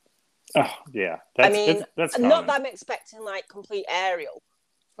Flight? Oh yeah, that's not that I'm expecting like complete aerial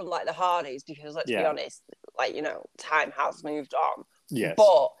from like the Hardys, because let's be honest, time has moved on. Yes,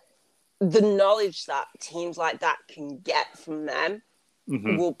 but the knowledge that teams like that can get from them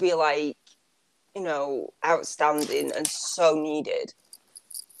will be like outstanding and so needed.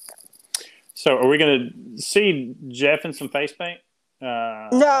 So, are we going to see Jeff in some face paint?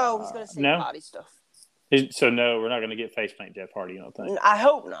 No, he's going to see Hardy stuff. So no, we're not going to get face paint Jeff Hardy, you don't think? I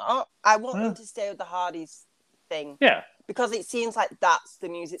hope not. I want him to stay with the Hardys thing. Yeah. Because it seems like that's the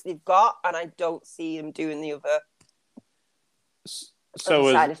music they've got, and I don't see him doing the other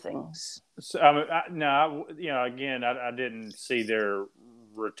side of things. So, again, I didn't see their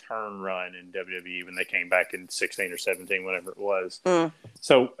return run in WWE when they came back in 16 or 17, whatever it was.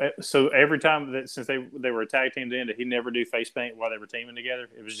 So every time since they were a tag team then, did he never do face paint while they were teaming together?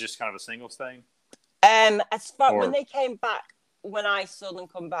 It was just kind of a singles thing? When they came back, when I saw them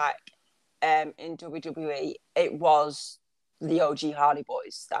come back in WWE, it was the OG Hardy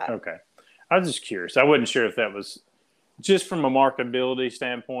Boys style. Okay. I was just curious. I wasn't sure if that was just from a marketability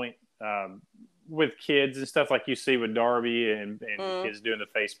standpoint, with kids and stuff like you see with Darby and kids doing the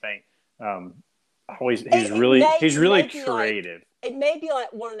face paint. He's really creative. It may be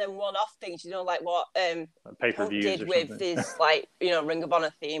like one of them one-off things, like what pay-per-views did with this Ring of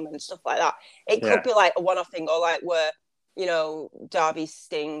Honor theme and stuff like that. It could be like a one-off thing, or like where Darby,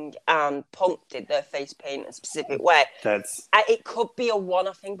 Sting, and Punk did their face paint a specific way. It could be a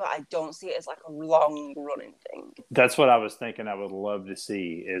one-off thing, but I don't see it as like a long-running thing. That's what I was thinking. I would love to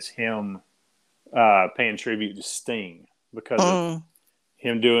see is him paying tribute to Sting, because of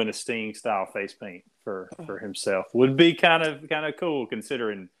him doing a Sting style face paint for himself would be kind of cool,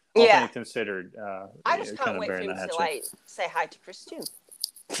 considering all things considered. I just can't wait for him to say hi to Christian.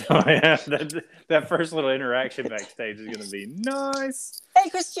 Oh yeah, that first little interaction backstage is going to be nice. Hey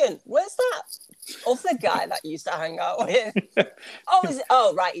Christian, where's that other guy that you used to hang out with?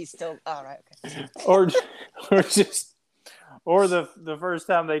 Right, he's still right. Okay. Or the first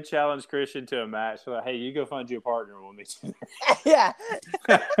time they challenged Christian to a match, they're like, hey, you go find you a partner, we'll meet you there. Yeah.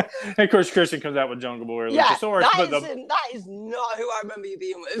 And of course, Christian comes out with Jungle Boy or Luchasaurus. That is not who I remember you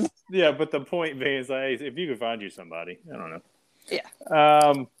being with. Yeah, but the point being is, like, if you can find you somebody, I don't know.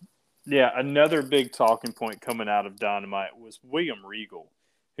 Yeah. Another big talking point coming out of Dynamite was William Regal,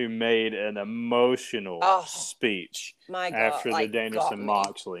 who made an emotional speech after the Danielson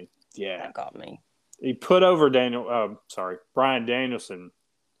Moxley. Yeah. That got me. He put over Bryan Danielson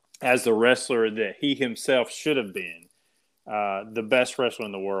as the wrestler that he himself should have been, the best wrestler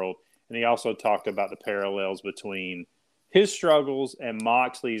in the world. And he also talked about the parallels between his struggles and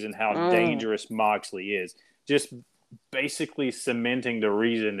Moxley's and how dangerous Moxley is. Just basically cementing the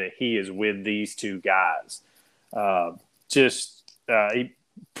reason that he is with these two guys. He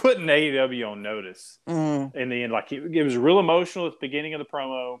putting AEW on notice. In the end, like it was real emotional at the beginning of the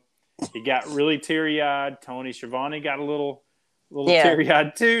promo. He got really teary-eyed. Tony Schiavone got a little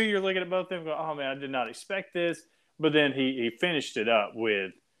teary-eyed too. You're looking at both of them going, oh, man, I did not expect this. But then he finished it up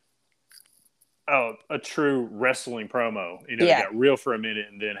with a true wrestling promo. He got real for a minute,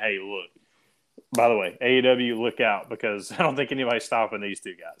 and then, hey, look, By the way, AEW, look out, because I don't think anybody's stopping these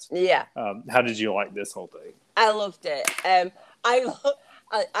two guys. Yeah. How did you like this whole thing? I loved it.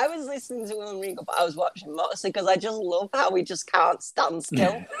 I was listening to William Regal, but I was watching Moxley because I just love how he just can't stand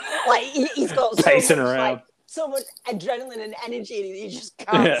still. Like he's got so pacing much, around. like, so much adrenaline and energy, and he just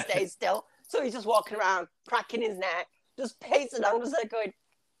can't stay still. So he's just walking around, cracking his neck, just pacing. I'm just like going,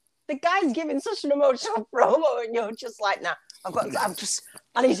 the guy's giving such an emotional promo, and you're just like, nah,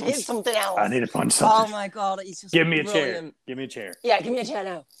 I need to hit something else. I need to punch something. Oh my god, he's just give me a brilliant. chair. Give me a chair. Yeah, give me a chair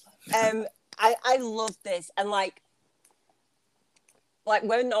now. I love this, and like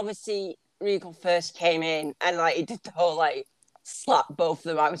when obviously Regal first came in, and like he did the whole like slap both of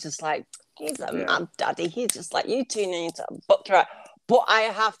them. I was just like, he's a mad daddy. He's just like, you two need to book her out. But I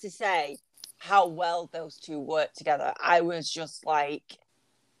have to say how well those two work together. I was just like,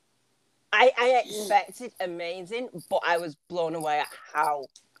 I expected amazing, but I was blown away at how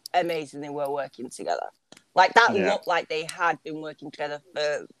amazing they were working together. Like that looked like they had been working together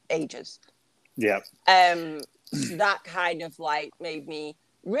for ages. Yeah. So that kind of like made me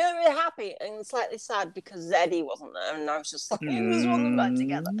really, really happy and slightly sad because Eddie wasn't there, and I was just like, we just want them back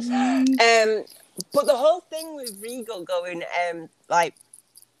together. But the whole thing with Regal going, like,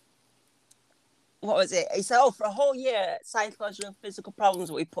 what was it? He said, for a whole year, psychological and physical problems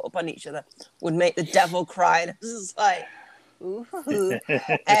that we put up on each other would make the devil cry. And I was just like, ooh.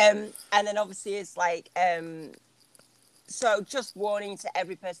 And then obviously it's like, so just warning to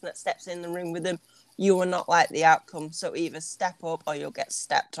every person that steps in the room with them, you will not like the outcome. So either step up or you'll get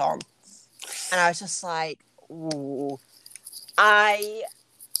stepped on. And I was just like, ooh. I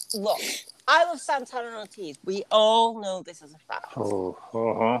love Santana and Ortiz. We all know this as a fact.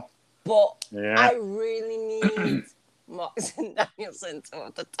 But I really need Mox and Danielson to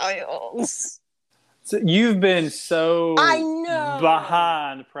have the titles. So you've been so I know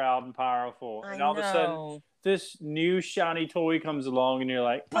behind Proud and Powerful, and all of a sudden this new shiny toy comes along, and you're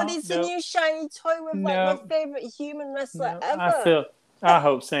like, but it's a new shiny toy with like my favorite human wrestler ever. I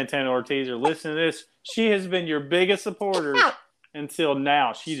hope Santana Ortiz are listening to this. She has been your biggest supporter until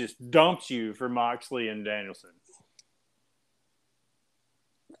now. She just dumped you for Moxley and Danielson.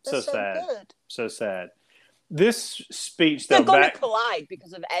 So sad. Good. So sad. This speech, though, they're going to collide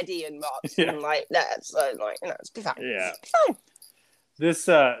because of Eddie and Mox, and like that. So, like, it's be fine. Yeah, it's fine.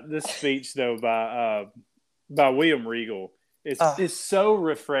 This speech though by William Regal is so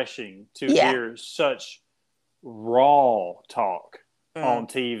refreshing to hear such raw talk on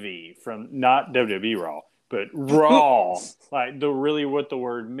TV from not WWE Raw, but raw, like really what the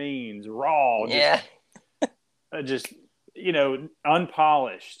word means, raw. Just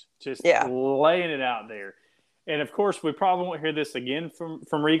unpolished, just laying it out there. And of course, we probably won't hear this again from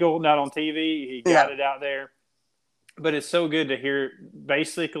Regal, not on TV. He got it out there. But it's so good to hear,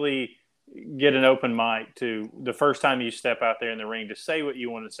 basically get an open mic to the first time you step out there in the ring to say what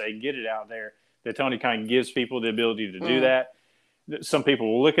you want to say, get it out there. That Tony Khan gives people the ability to do that. Some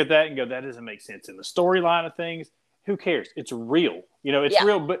people will look at that and go, that doesn't make sense in the storyline of things. Who cares? It's real. It's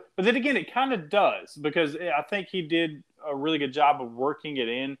real. But then again, it kind of does, because I think he did a really good job of working it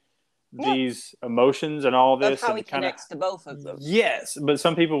in. These emotions and all this. That's how he connects to both of them. Yes, but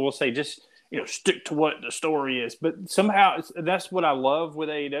some people will say just stick to what the story is. But somehow that's what I love with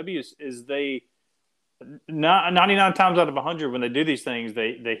AEW is they 99 times out of 100 when they do these things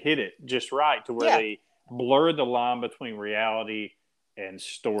they hit it just right to where they blur the line between reality and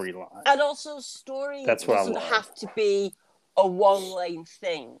storyline. And also story doesn't have to be a one-lane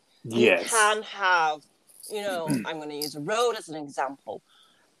thing. Yes. You can have, I'm going to use a road as an example.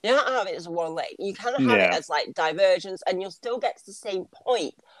 You don't have it as a one lane. You kind of have it as like divergence, and you'll still get to the same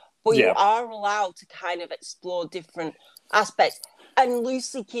point. But you are allowed to kind of explore different aspects and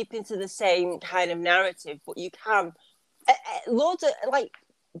loosely keep into the same kind of narrative. But you can, loads of like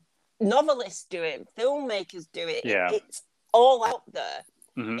novelists do it, filmmakers do it. Yeah. It's all out there.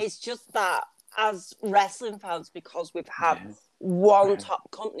 Mm-hmm. It's just that as wrestling fans, because we've had one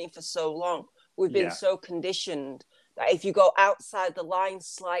top company for so long, we've been so conditioned that if you go outside the line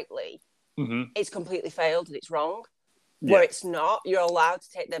slightly, it's completely failed and it's wrong. Yeah. Where it's not, you're allowed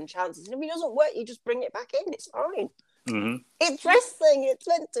to take them chances. And if it doesn't work, you just bring it back in. It's fine. Mm-hmm. It's wrestling. It's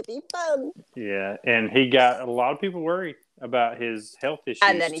meant to be fun. Yeah, and he got a lot of people worried about his health issues,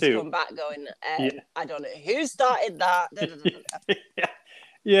 and then he's come back going, I don't know who started that.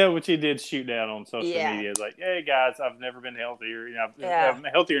 Yeah, which he did shoot down on social media. It's like, hey, guys, I've never been healthier. I'm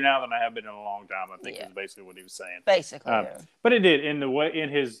healthier now than I have been in a long time, I think is basically what he was saying. Basically, But it did, in the way, in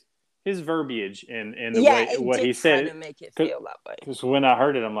his verbiage and the way what he said. It make it feel that way. Because when I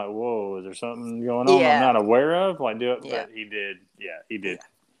heard it, I'm like, whoa, is there something going on I'm not aware of? Like, do it. Yeah. But he did. Yeah, he did.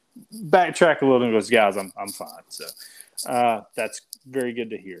 backtrack a little and goes, guys, I'm fine. So that's very good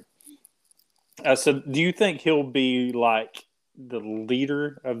to hear. So do you think he'll be like the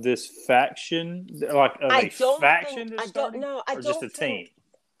leader of this faction, like of a faction? I don't know. Or just a team?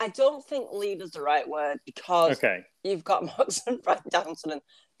 I don't think leader's the right word because you've got Mox and Bryan Danielson, and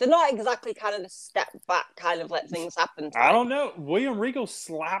they're not exactly kind of the step back, kind of let things happen. I don't know. William Regal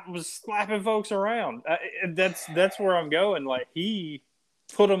was slapping folks around. That's where I'm going. Like he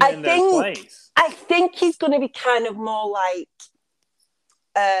put them in their place. I think he's going to be kind of more like,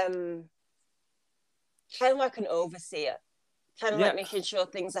 kind of like an overseer, kind of like making sure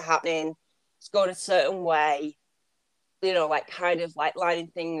things are happening. It's going a certain way. You know, like kind of like lining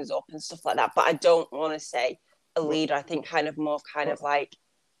things up and stuff like that. But I don't want to say a leader. I think kind of more kind of like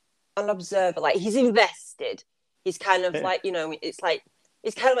an observer. Like he's invested. He's kind of like, you know, it's like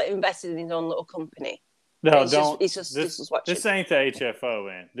he's kind of like invested in his own little company. No, He's just watching. This ain't the HFO,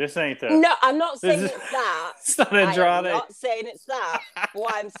 man. This ain't the. No, I'm not saying it's that. It's not Andrade. I'm not saying it's that.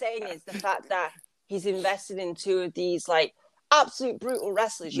 What I'm saying is the fact that he's invested in two of these like absolute brutal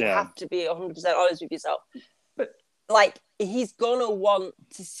wrestlers. You have to be 100% honest with yourself. Like, he's going to want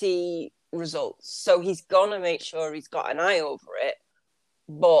to see results. So he's going to make sure he's got an eye over it.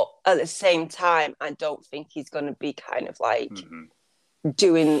 But at the same time, I don't think he's going to be kind of like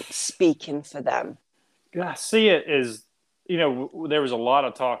speaking for them. I see it as, you know, there was a lot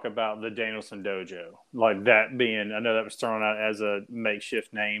of talk about the Danielson Dojo. Like that being, I know that was thrown out as a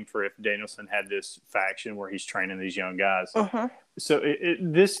makeshift name for if Danielson had this faction where he's training these young guys. So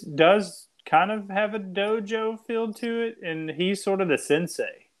this does kind of have a dojo feel to it, and he's sort of the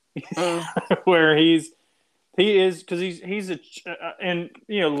sensei, where he is because he's a and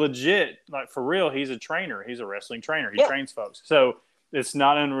you know legit like for real he's a trainer, he's a wrestling trainer, he trains folks, so it's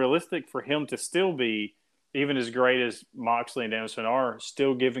not unrealistic for him to still be even as great as Moxley and Danielson are,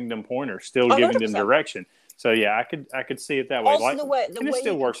 still giving them pointers, still giving 100%. Them direction. So yeah, I could see it that way. Also, like, the way it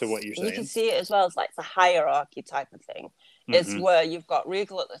still works with what you're saying. You can see it as well as like the hierarchy type of thing. It's where you've got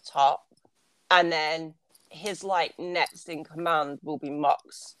Regal at the top. And then his like next in command will be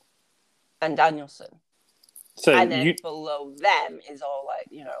Mox and Danielson. So and then below them is all like,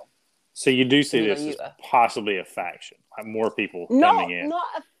 you know. So you do see this as possibly a faction, like more people coming in. Not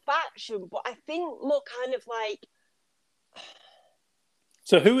a faction, but I think more kind of like.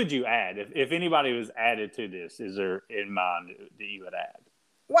 So who would you add if anybody was added to this? Is there in mind that you would add?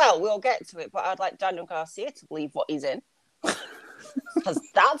 Well, we'll get to it, but I'd like Daniel Garcia to believe what he's in, because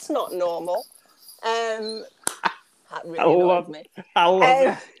that's not normal. That really annoyed me. I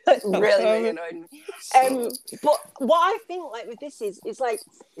love it. Really annoyed me. But what I think, like with this is like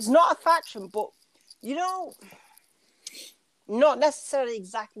it's not a faction, but you know, not necessarily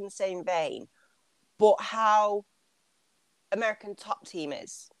exactly in the same vein, but how American Top Team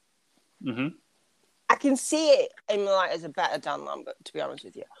is. I can see it in like as a better Dan Lambert, to be honest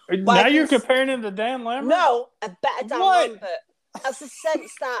with you. Now you're comparing him to Dan Lambert? No, a better Dan Lambert. As the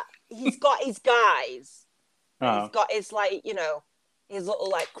sense that he's got his guys, he's got his like, you know, his little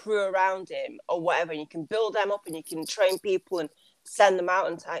like crew around him or whatever. And you can build them up and you can train people and send them out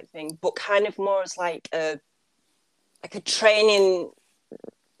and type thing. But kind of more as like a training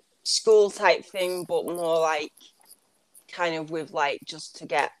school type thing, but more like kind of with like just to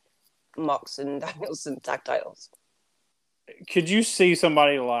get Mox and Danielson tag titles. Could you see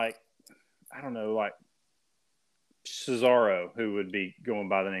somebody like, I don't know, like Cesaro, who would be going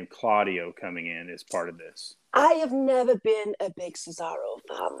by the name Claudio, coming in as part of this? I have never been a big Cesaro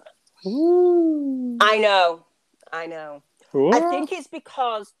fan. Ooh. I know. Ooh. I think it's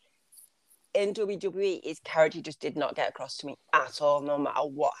because in WWE, his character just did not get across to me at all, no matter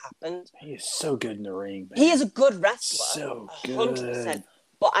what happened. He is so good in the ring, man. He is a good wrestler. So good. 100%.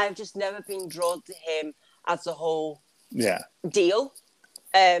 But I've just never been drawn to him as a whole deal.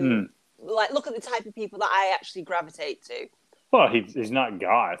 Like, look at the type of people that I actually gravitate to. Well, he's not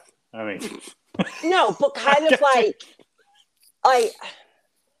goth. I mean, no, but kind of like,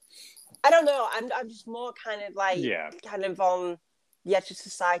 I don't know. I'm just more kind of like, kind of on the edge of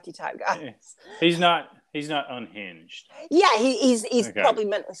society type guy. He's not unhinged. Yeah, he's probably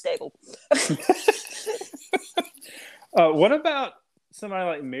mentally stable. What about somebody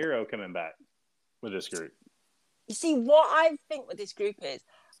like Miro coming back with this group? You see, what I think with this group is,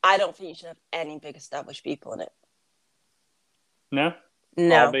 I don't think you should have any big established people in it. No?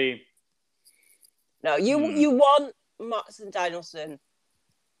 No. No, you want Mox and Danielson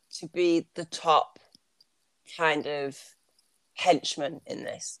to be the top kind of henchmen in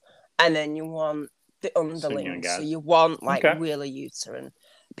this. And then you want the underlings. So you want like Wheeler Yuta and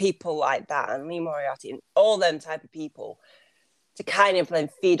people like that and Lee Moriarty and all them type of people to kind of then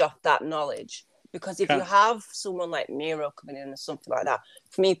feed off that knowledge. Because if you have someone like Miro coming in or something like that,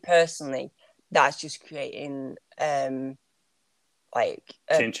 for me personally, that's just creating like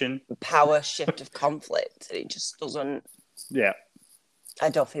tension, power shift of conflict. It just doesn't. Yeah, I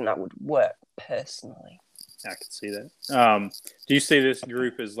don't think that would work personally. I can see that. Do you see this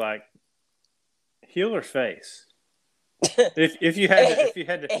group as like heel or face? if you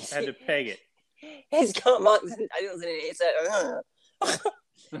had to peg it, it's got Mox and Daniels in it.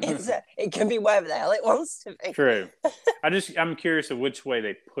 It can be wherever the hell it wants to be. True. I'm curious of which way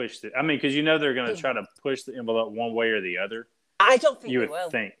they pushed it. I mean, because they're going to try to push the envelope one way or the other. I don't think you they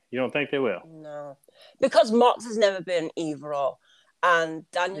would will. You don't think they will? No, because Mox has never been either or, and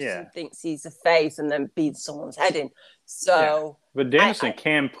Danielson thinks he's a face and then beats someone's head in. So, but Danielson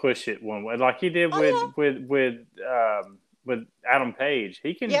can push it one way, like he did with Adam Page.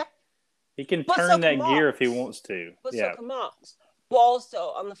 He can turn that gear if he wants to. But so can Mox. But also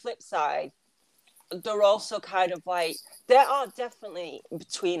on the flip side, they're also kind of like they are definitely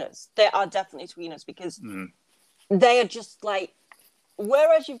between us. They are definitely between us because. They are just like,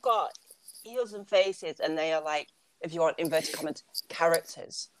 whereas you've got heels and faces, and they are like, if you want inverted commas,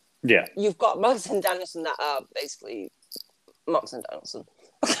 characters. Yeah. You've got Mox and Danielson that are basically Mox and Danielson.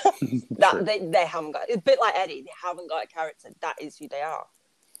 That they haven't got. It's a bit like Eddie. They haven't got a character. That is who they are.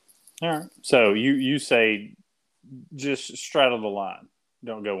 All right. So you say just straddle the line.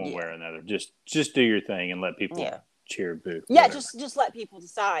 Don't go one way or another. Just do your thing and let people cheer, boo. Yeah, just let people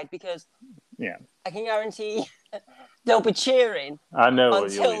decide because I can guarantee they'll be cheering. I know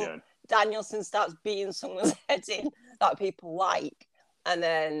what you'll be doing. Danielson starts beating someone's head in that people like, and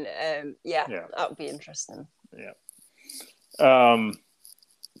then that would be interesting. Yeah.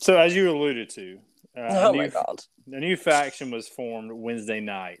 So as you alluded to, my God, a new faction was formed Wednesday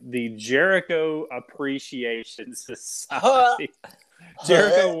night, the Jericho Appreciation Society.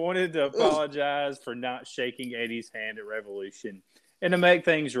 Jericho wanted to apologize for not shaking Eddie's hand at Revolution and to make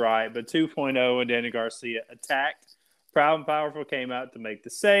things right, but 2.0 and Daniel Garcia attacked. Proud and Powerful came out to make the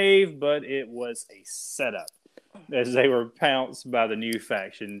save, but it was a setup as they were pounced by the new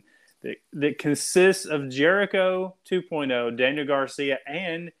faction that consists of Jericho 2.0, Daniel Garcia,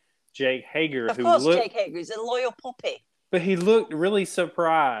 and Jake Hager. Of course, Jake Hager is a loyal puppy. But he looked really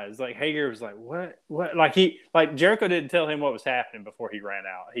surprised. Like Hager was like, "What? What?" Like Jericho didn't tell him what was happening before he ran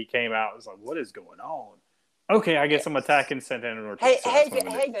out. He came out and was like, "What is going on?" Okay, I guess I'm attacking Santana Ortiz.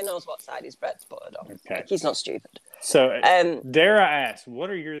 Hager knows what side his bread's buttered on. Okay. Like, he's not stupid. So, dare I ask, what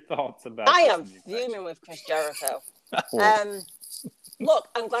are your thoughts about? I am fuming with Chris Jericho. Look,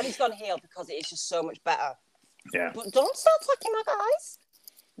 I'm glad he's gone heel because it is just so much better. Yeah. But don't start attacking my guys.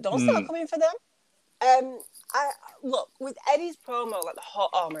 Don't start coming for them. Look, with Eddie's promo, like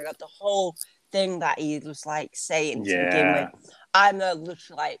the whole thing that he was like saying to begin with, I'm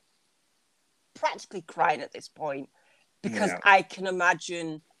literally like practically crying at this point because I can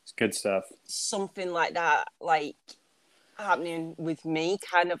imagine it's good stuff. Something like that, like happening with me,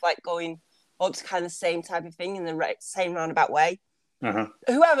 kind of like going, it's kind of the same type of thing in the same roundabout way. Uh-huh.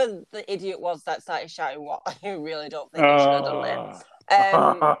 Whoever the idiot was that started shouting what, I really don't think he should have done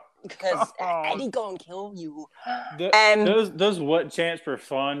that. Because Eddie gonna kill you. Those what chants were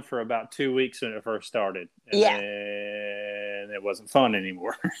fun for about 2 weeks when it first started. And then it wasn't fun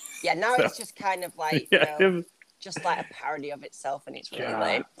anymore. Yeah, now it's just kind of like, just like a parody of itself, and it's really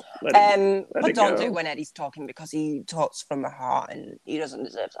lame. But don't do it when Eddie's talking because he talks from the heart and he doesn't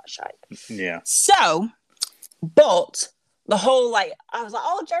deserve that shit. Yeah. So, but the whole I was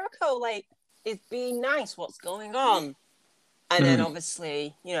like, Jericho, is being nice. What's going on? And then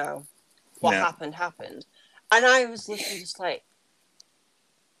obviously, what happened. And I was literally just like,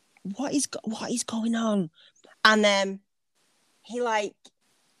 what is going on? And then he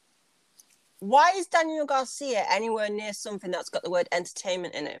why is Daniel Garcia anywhere near something that's got the word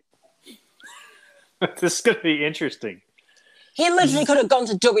entertainment in it? This is going to be interesting. He literally could have gone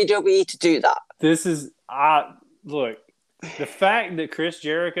to WWE to do that. This is, look, the fact that Chris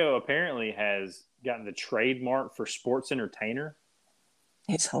Jericho apparently has gotten the trademark for sports entertainer.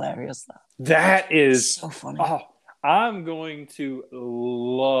 It's hilarious, though. That is so funny. Oh, I'm going to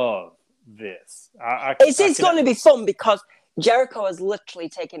love this. It's going to be fun because Jericho has literally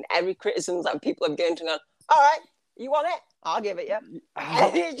taken every criticism that people have given to him and gone, all right, you want it? I'll give it you.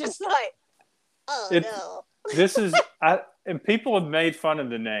 And it's just like, no. This is, and people have made fun of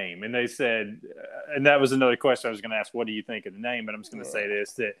the name, and they said, and that was another question I was going to ask, what do you think of the name? But I'm just going to say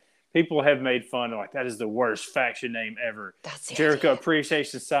this, that people have made fun of, that is the worst faction name ever. That's the Jericho idea.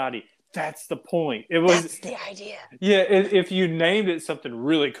 Appreciation Society. That's the point. That's the idea. Yeah, if you named it something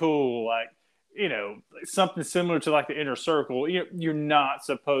really cool, like something similar to like the Inner Circle. You're not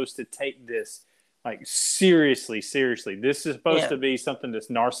supposed to take this like seriously. This is supposed to be something that's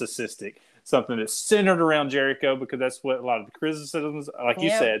narcissistic, something that's centered around Jericho, because that's what a lot of the criticisms, like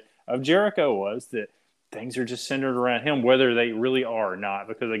you said, of Jericho was, that things are just centered around him, whether they really are or not.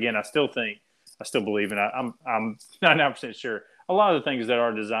 Because again, I still believe, and I'm 99% sure a lot of the things that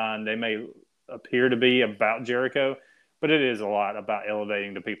are designed, they may appear to be about Jericho, but it is a lot about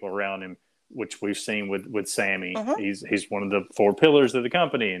elevating the people around him, which we've seen with Sammy. He's one of the 4 pillars of the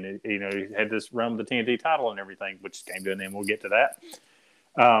company, and he had this run with the TNT title and everything, which came to an end. We'll get to that.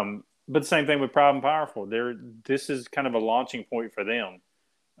 But the same thing with Proud and Powerful. This is kind of a launching point for them,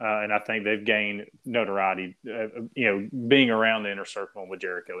 and I think they've gained notoriety. Being around the Inner Circle with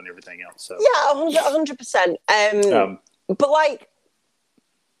Jericho and everything else. So 100%. But like,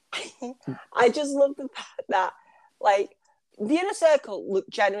 I just love the fact that like, the Inner Circle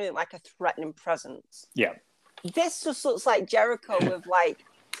looked genuinely like a threatening presence. Yeah. This just looks like Jericho with like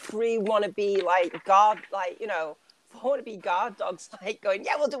 3 wannabe like guard, like, wannabe guard dogs, like going,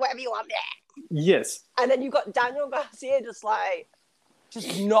 yeah, we'll do whatever you want. Yeah. Yes. And then you've got Daniel Garcia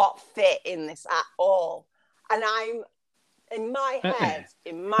just not fit in this at all. And I'm in my head,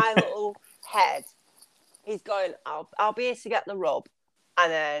 in my little head, he's going, I'll be here to get the rub,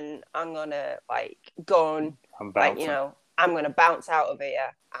 and then I'm gonna like go and I'm going to bounce out of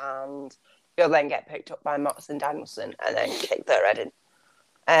here, and you'll then get picked up by Mox and Danielson and then kick their head in.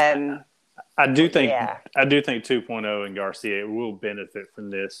 I do think 2.0 and Garcia will benefit from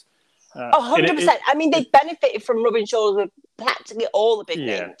this. 100%. I mean, they benefited from rubbing shoulders with practically all the big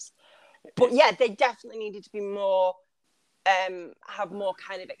names. But yeah, they definitely needed to be more, have more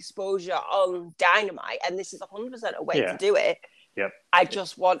kind of exposure on Dynamite, and this is 100% a way to do it. Yep. I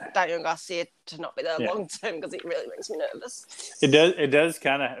just want Daniel Garcia to not be there long term, because it really makes me nervous. It does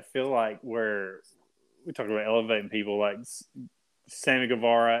kind of feel like where we talk about elevating people, like Sammy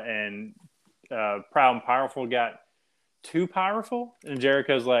Guevara and Proud and Powerful got too powerful, and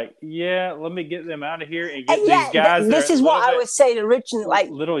Jericho's like, let me get them out of here and get these guys. This is what I was saying originally, like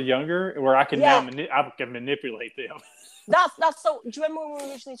a little younger, where I can now I can manipulate them. That's so. Do you remember when we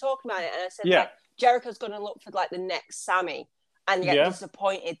were originally talking about it? And I said, like, Jericho's going to look for like the next Sammy, and get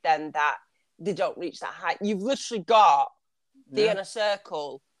disappointed then that they don't reach that height. You've literally got the Inner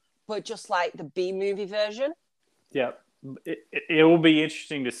Circle, but just like the B movie version. Yeah. It will be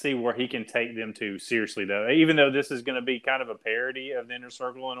interesting to see where he can take them to seriously, though. Even though this is going to be kind of a parody of the Inner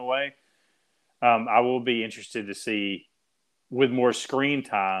Circle in a way, I will be interested to see with more screen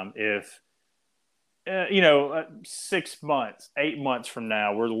time if, 6 months, 8 months from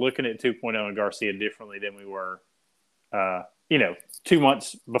now, we're looking at 2.0 and Garcia differently than we were, 2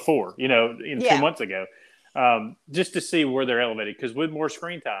 months before, 2 months ago. Just to see where they're elevated, because with more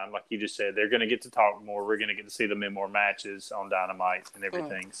screen time, like you just said, they're going to get to talk more. We're going to get to see them in more matches on Dynamite and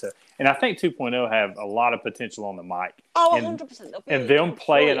everything. So, and I think 2.0 have a lot of potential on the mic. Oh, 100%. And them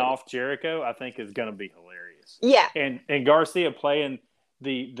playing off Jericho, I think, is going to be hilarious. Yeah. And Garcia playing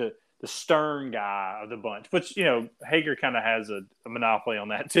the stern guy of the bunch, which, Hager kind of has a monopoly on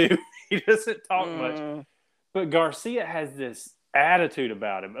that too. He doesn't talk much. But Garcia has this attitude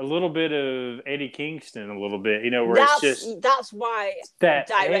about him, a little bit of Eddie Kingston, a little bit, where that's why that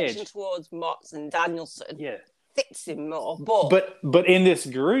direction edge towards Mox and Danielson fits him more. But in this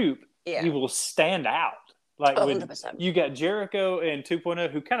group, he will stand out. Like 100%. You got Jericho and 2.0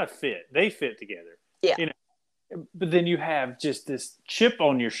 who kind of fit. They fit together. Yeah. But then you have just this chip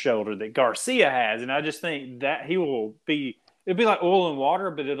on your shoulder that Garcia has, and I just think that he will be. It'll be like oil and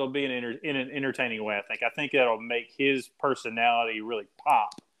water, but it'll be in an entertaining way. I think that'll make his personality really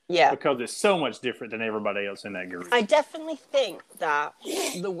pop. Yeah, because it's so much different than everybody else in that group. I definitely think that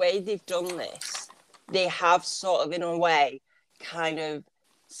the way they've done this, they have sort of, in a way, kind of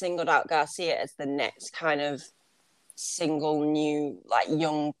singled out Garcia as the next kind of single new, like,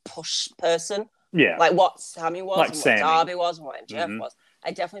 young push person. Yeah, like what Sammy was, like and Sammy. what Darby was, and what MJF was.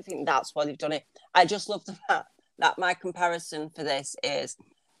 I definitely think that's why they've done it. I just love the fact that my comparison for this is,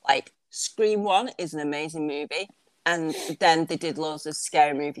 like, Scream 1 is an amazing movie, and then they did loads of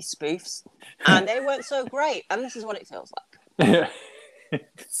scary movie spoofs, and they weren't so great, and this is what it feels like.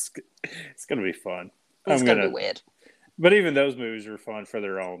 It's going to be fun. It's going to be weird. But even those movies were fun for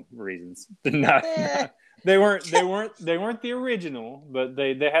their own reasons. They weren't the original, but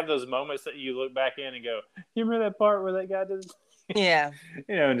they have those moments that you look back in and go, you remember that part where that guy did it? Yeah.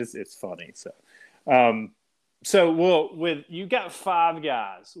 And it's funny. So, you got 5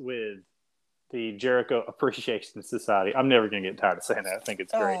 guys with the Jericho Appreciation Society. I'm never going to get tired of saying that. I think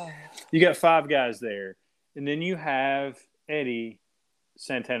it's great. You got 5 guys there, and then you have Eddie,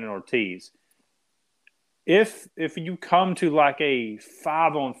 Santana, and Ortiz. if you come to like a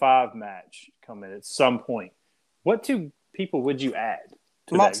 5-on-5 match coming at some point, what two people would you add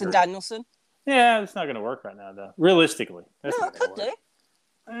to Mox that and group? Danielson. Yeah, it's not going to work right now, though. Realistically, No, I could do.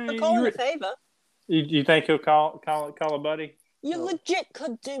 I'm calling a favor. You think he'll call a buddy? You legit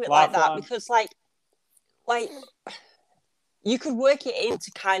could do it like that because, like you could work it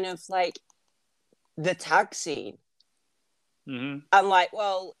into kind of like the tag scene. Mm-hmm. And like,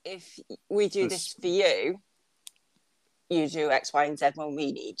 well, if we do this for you, you do X, Y, and Z when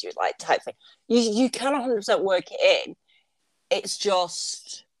we need you, like type thing. You can 100% work it in. It's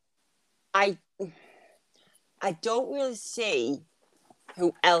just, I don't really see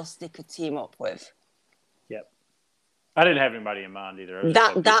who else they could team up with. Yep. I didn't have anybody in mind either.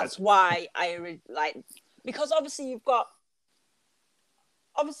 That's why I like, because obviously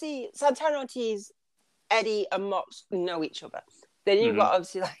Santana Ortiz, Eddie and Mox know each other. Then you've got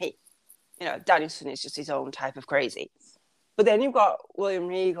obviously like, Danielson is just his own type of crazy. But then you've got William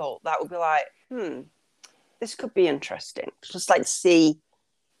Regal that would be like, this could be interesting. Just like see,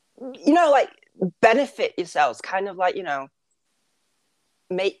 like benefit yourselves, kind of like,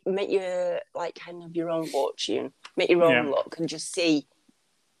 make your like kind of your own fortune, make your own look and just see.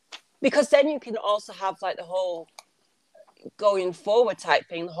 Because then you can also have like the whole going forward type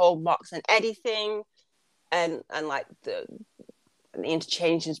thing, the whole Mox and Eddie thing. And like the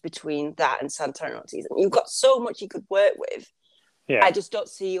interchanges between that and Santana Ortiz. And you've got so much you could work with. Yeah. I just don't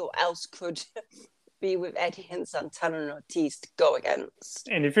see who else could be with Eddie and Santana Ortiz to go against.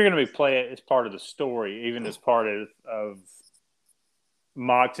 And if you're going to play it as part of the story, even as part of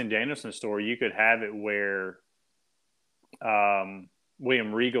Mox and Danielson's story, you could have it where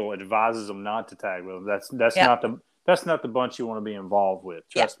William Regal advises them not to tag with them. That's not the bunch you want to be involved with.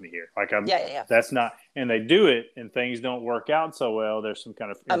 Trust me here. Like that's not, and they do it, and things don't work out so well. There's some kind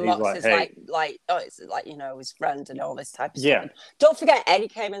of, and he's Mox is hey. it's like his friend and all this type of stuff. Don't forget, Eddie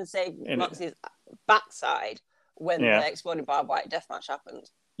came and saved Mox's backside when the Exploding Barbed Wire death match happened.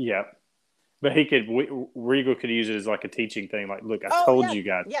 Yeah, but Regal could use it as like a teaching thing. Like, look, I told you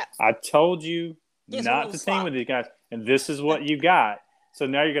guys. Yeah. I told you not to team with these guys, and this is what you got. So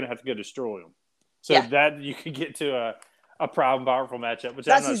now you're going to have to go destroy them. So that you could get to a Proud and Powerful matchup, which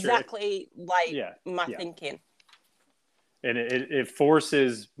that's I'm not exactly my thinking. And it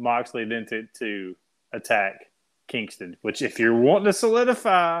forces Moxley then to attack Kingston, which if you're wanting to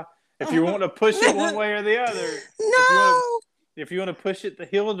solidify, if you want to push it one way or the other, if you want to push it the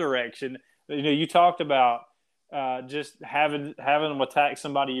heel direction, you talked about just having them attack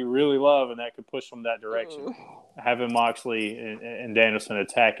somebody you really love, and that could push them that direction. Having Moxley and Danielson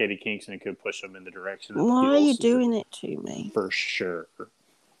attack Eddie Kingston could push them in the direction. Why are you doing it to me? For sure.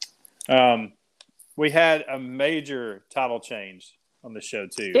 We had a major title change on the show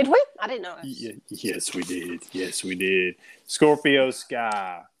too. Did we? I didn't know. Yes, we did. Yes, we did. Scorpio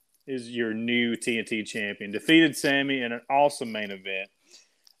Sky is your new TNT champion. Defeated Sammy in an awesome main event.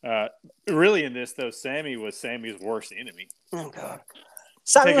 Really, in this though, Sammy was Sammy's worst enemy. Oh God!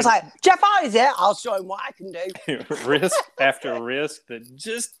 Sammy was like, "Jeff Hardy's there. I'll show him what I can do." Risk after risk that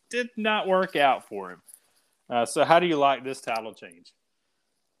just did not work out for him. So, how do you like this title change?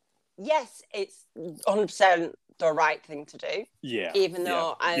 Yes, it's 100% the right thing to do. Yeah. Even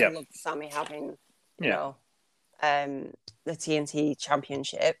though I love Sammy having, the TNT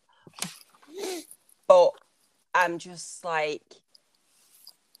championship, but I'm just like.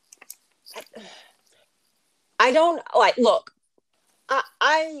 I don't like. Look,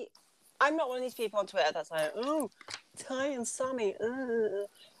 I'm not one of these people on Twitter that's like, oh, Ty and Sammy. Do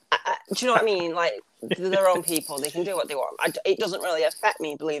you know what I mean? Like, they're their own people. They can do what they want. It doesn't really affect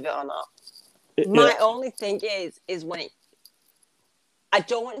me, believe it or not. My only thing is when I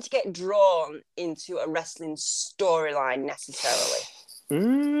don't want it to get drawn into a wrestling storyline necessarily.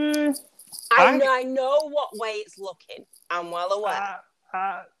 I know what way it's looking. I'm well aware.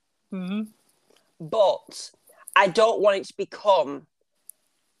 But I don't want it to become,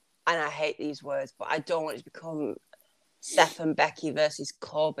 and I hate these words, but I don't want it to become Seth and Becky versus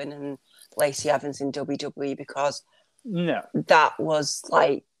Corbin and Lacey Evans in WWE, because that was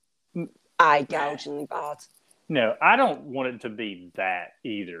like eye-gougingly bad. No, I don't want it to be that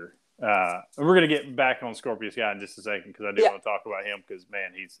either. We're going to get back on Scorpio Sky in just a second, because I do want to talk about him, because,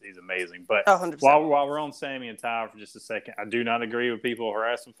 man, he's amazing. But 100%. while we're on Sammy and Ty for just a second, I do not agree with people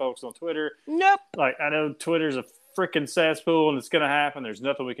harassing folks on Twitter. Nope. Like, I know Twitter's a freaking cesspool, and it's going to happen. There's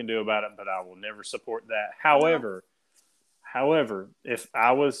nothing we can do about it, but I will never support that. However, if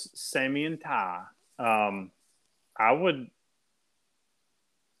I was Sammy and Ty, I would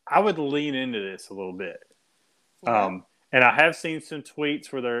lean into this a little bit. And I have seen some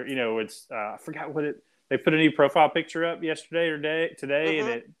tweets where they're, it's I forgot what they put a new profile picture up yesterday or today,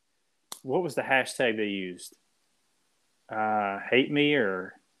 and what was the hashtag they used? Hate me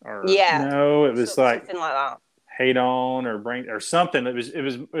or no, it was something like that. Hate on or bring or something. It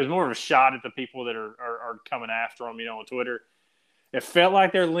was more of a shot at the people that are coming after them, on Twitter. It felt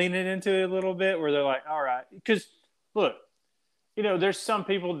like they're leaning into it a little bit, where they're like, all right, because look, there's some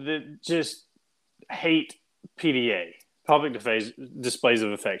people that just hate PDA, public displays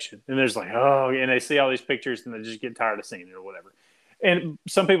of affection, and there's like, and they see all these pictures and they just get tired of seeing it or whatever. And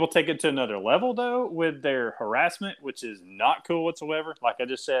some people take it to another level, though, with their harassment, which is not cool whatsoever. Like I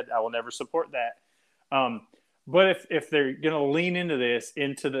just said, I will never support that. But if they're going to lean into this,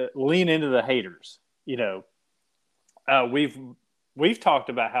 lean into the haters, we've talked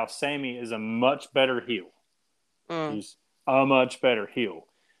about how Sami is a much better heel. He's a much better heel.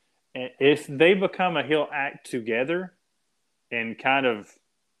 And if they become a heel act together and kind of,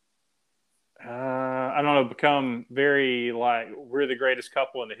 become very like we're the greatest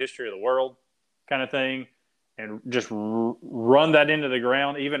couple in the history of the world kind of thing, and just run that into the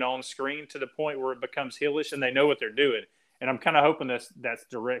ground, even on screen, to the point where it becomes heelish and they know what they're doing. And I'm kind of hoping that's the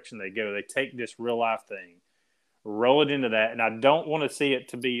direction they go. They take this real life thing, roll it into that. And I don't want to see it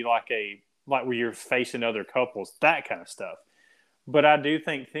to be like where you're facing other couples, that kind of stuff. But I do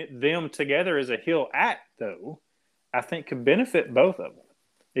think them together as a heel act, though, I think could benefit both of them.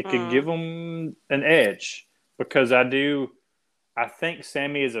 It could give them an edge, because I think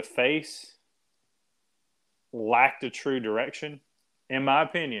Sami as a face lacked a true direction, in my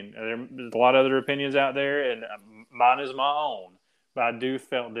opinion. There's a lot of other opinions out there, and mine is my own. But I do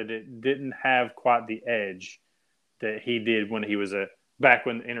felt that it didn't have quite the edge that he did when he was back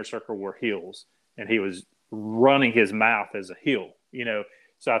when the Inner Circle were heels, and he was running his mouth as a heel,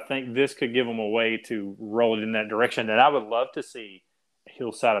 So I think this could give him a way to roll it in that direction. And I would love to see a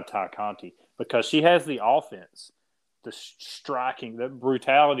heel side of Ty Conti, because she has the offense, the striking, the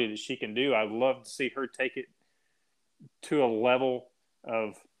brutality that she can do. I'd love to see her take it to a level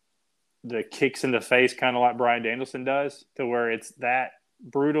of the kicks in the face, kind of like Bryan Danielson does, to where it's that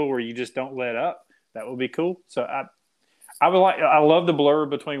brutal where you just don't let up. That would be cool. So I love the blur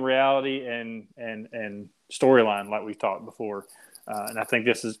between reality and storyline, like we've talked before. And I think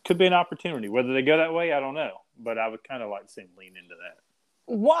this could be an opportunity. Whether they go that way, I don't know. But I would kind of like to see them lean into that.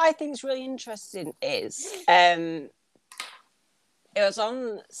 What I think is really interesting is it was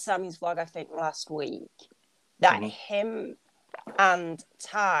on Sami's vlog, I think, last week, that him and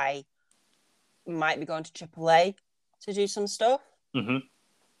Ty might be going to AAA to do some stuff. Mm-hmm.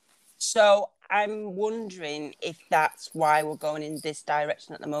 So I'm wondering if that's why we're going in this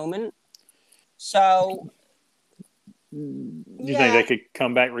direction at the moment. So... You think they could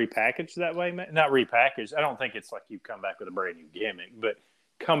come back repackaged that way? Not repackaged. I don't think it's like you come back with a brand new gimmick, but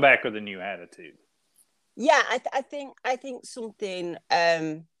come back with a new attitude. Yeah, I think something.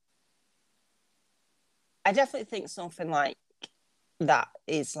 I definitely think something like that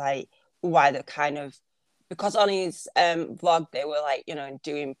is like why they're kind of, because on his vlog they were like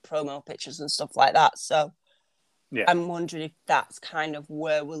doing promo pictures and stuff like that. So yeah, I'm wondering if that's kind of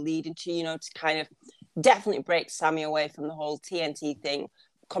where we're leading to. To kind of definitely break Sami away from the whole TNT thing,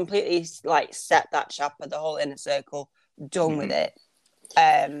 completely like set that chapter, the whole Inner Circle, done with it.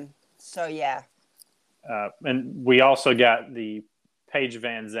 So yeah. And we also got the Paige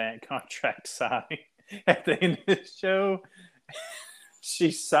Van Zandt contract signed at the end of the show.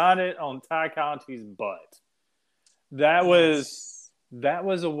 She signed it on Ty Conti's butt. That was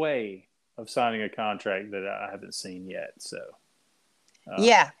a way of signing a contract that I haven't seen yet. So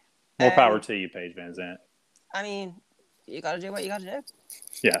yeah. More power to you, Paige Van Zandt. I mean, you got to do what you got to do.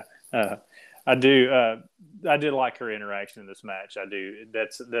 Yeah, I do. I did like her interaction in this match. I do.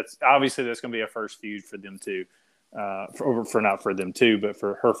 That's obviously that's going to be a first feud for them too. For not for them too, but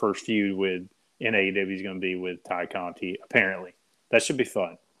for her first feud in AEW is going to be with Ty Conti. Apparently, that should be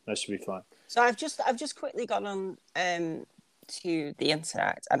fun. So I've just quickly gone on to the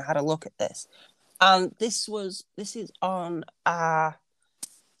internet and had a look at this, and this is on our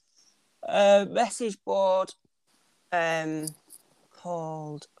message board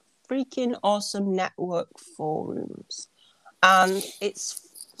called Freaking Awesome Network Forums, and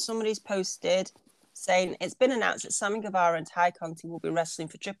somebody's posted saying it's been announced that Sammy Guevara and Ty Conti will be wrestling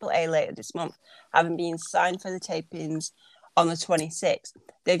for AAA later this month, having been signed for the tapings on the 26th.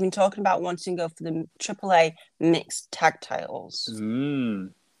 They've been talking about wanting to go for the AAA mixed tag titles. So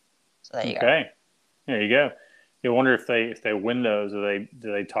there you go. Okay, there you go. You wonder if they win those, or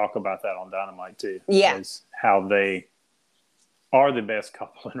do they talk about that on Dynamite too? Yeah, as how they are the best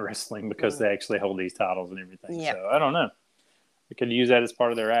couple in wrestling because they actually hold these titles and everything. Yeah. So I don't know. They could use that as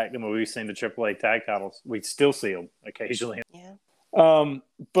part of their act. And when we've seen the AAA tag titles, we still see them occasionally. Yeah.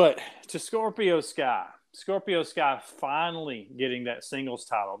 But to Scorpio Sky finally getting that singles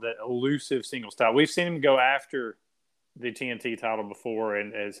title, that elusive singles title. We've seen him go after the TNT title before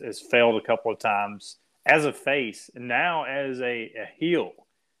and has failed a couple of times as a face, and now as a heel,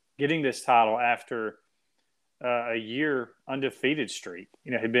 getting this title after a year undefeated streak.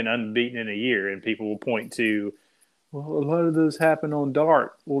 He'd been unbeaten in a year, and people will point to, well, a lot of those happen on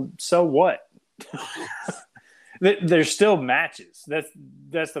Dark. Well, so what? There's still matches.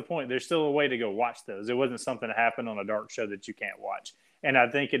 That's the point. There's still a way to go watch those. It wasn't something that happened on a Dark show that you can't watch. And I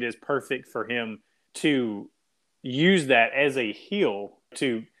think it is perfect for him to use that as a heel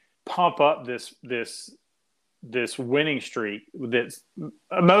to pump up this winning streak that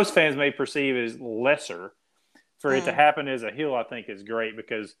most fans may perceive as lesser. For it to happen as a heel, I think is great,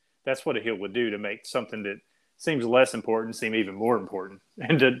 because that's what a heel would do, to make something that seems less important seem even more important,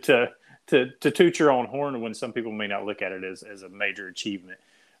 and to toot your own horn when some people may not look at it as a major achievement.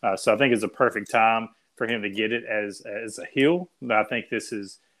 So I think it's a perfect time for him to get it as a heel. But I think this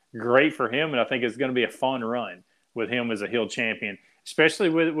is great for him, and I think it's going to be a fun run with him as a heel champion, especially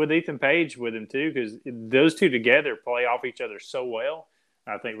with Ethan Page with him too, because those two together play off each other so well.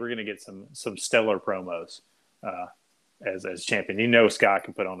 I think we're going to get some stellar promos as champion. Sky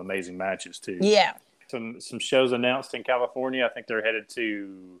can put on amazing matches too. Yeah. Some shows announced in California. I think they're headed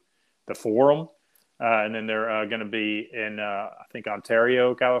to the Forum, and then they're going to be in I think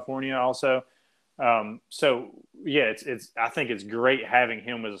Ontario, California also. So yeah, I think it's great having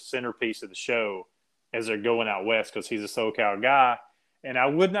him as a centerpiece of the show as they're going out west, because he's a SoCal guy, and I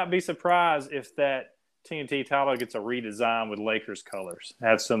would not be surprised if that TNT title gets a redesign with Lakers colors.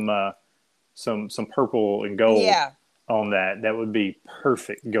 Have some purple and gold on that. That would be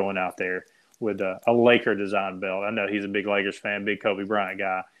perfect going out there with a Laker design belt. I know he's a big Lakers fan, big Kobe Bryant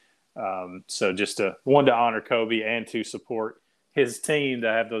guy. So just to honor Kobe and to support his team, to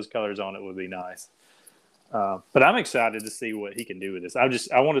have those colors on it would be nice. But I'm excited to see what he can do with this.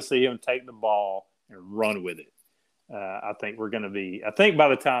 I want to see him take the ball and run with it. I think by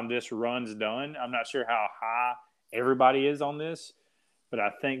the time this run's done, I'm not sure how high everybody is on this, but I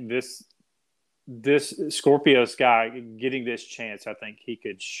think this Scorpio Sky getting this chance, I think he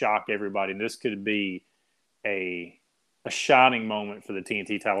could shock everybody. And this could be a shining moment for the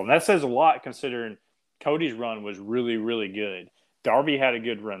TNT title. And that says a lot, considering Cody's run was really, really good. Darby had a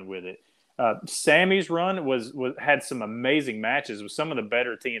good run with it. Sammy's run had some amazing matches, with some of the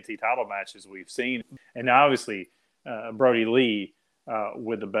better TNT title matches we've seen. And obviously, Brody Lee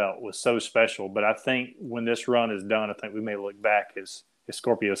with the belt was so special. But I think when this run is done, I think we may look back as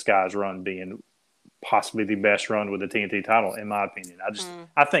Scorpio Sky's run being possibly the best run with the TNT title, in my opinion.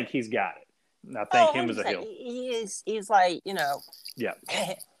 I think he's got it. I think him as a heel. He's like, yeah.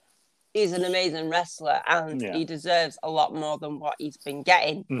 He's an amazing wrestler, and he deserves a lot more than what he's been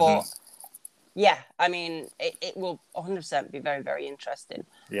getting. Mm-hmm. But yeah, I mean, it will 100% be very, very interesting.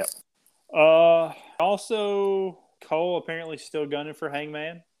 Yep. Also, Cole apparently still gunning for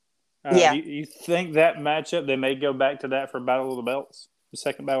Hangman. You think that matchup, they may go back to that for Battle of the Belts, the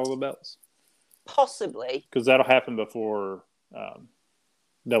second Battle of the Belts? Possibly. Because that'll happen before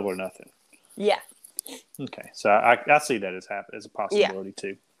Double or Nothing. Yeah. Okay, so I see that as a possibility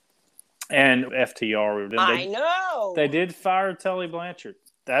too. And FTR. I know. They did fire Tully Blanchard.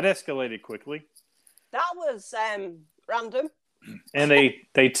 That escalated quickly. That was random. And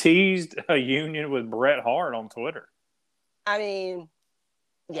they teased a union with Bret Hart on Twitter. I mean,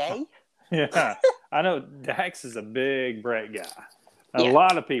 yay. Yeah. I know Dax is a big Bret guy. A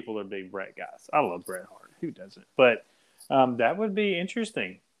lot of people are big Bret guys. I love Bret Hart. Who doesn't? But that would be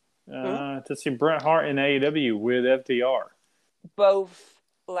interesting to see Bret Hart in AEW with FTR. Both,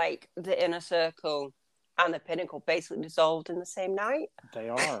 like, the Inner Circle and the Pinnacle basically dissolved in the same night. They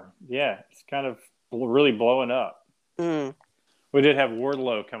are. Yeah. It's kind of really blowing up. Mm. We did have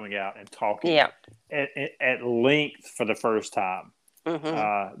Wardlow coming out and talking at length for the first time.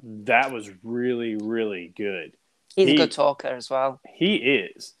 Mm-hmm. That was really, really good. He's a good talker as well. He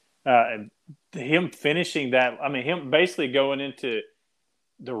is. And him finishing that, I mean, him basically going into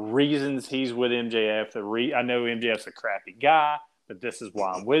the reasons he's with MJF. I know MJF's a crappy guy, but this is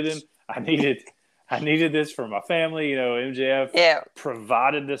why I'm with him. I needed this for my family. MJF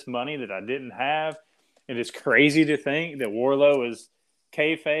provided this money that I didn't have. And it's crazy to think that Wardlow is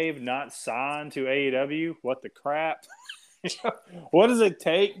kayfabe, not signed to AEW. What the crap? What does it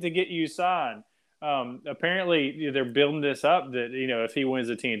take to get you signed? Apparently, they're building this up that, if he wins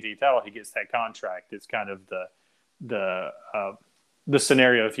the TNT title, he gets that contract. It's kind of the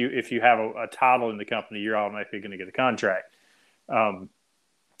scenario. If you have a title in the company, you're automatically going to get a contract.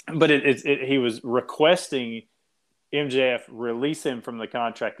 But he was requesting MJF release him from the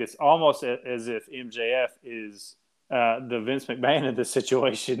contract. It's almost as if MJF is the Vince McMahon in this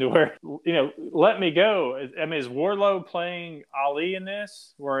situation where, let me go. I mean, is Wardlow playing Ali in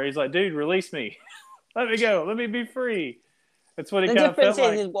this where he's like, dude, release me. Let me go. Let me be free. That's what it kind of felt like. The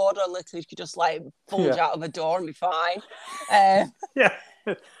difference is Wardlow literally could just bulge out of a door and be fine. Yeah.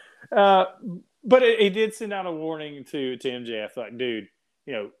 But he did send out a warning to MJF, like, dude,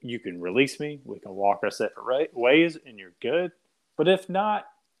 you can release me. We can walk our separate ways, and you're good. But if not,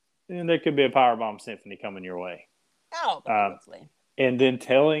 then there could be a Powerbomb Symphony coming your way. Oh, definitely. And then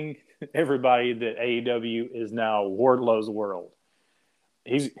telling everybody that AEW is now Wardlow's world.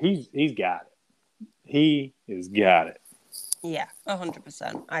 He's got it. He has got it. Yeah,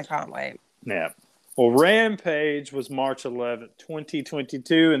 100%. I can't wait. Yeah. Well, Rampage was March 11th,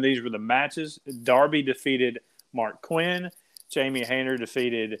 2022, and these were the matches. Darby defeated Mark Quinn. Jamie Hayter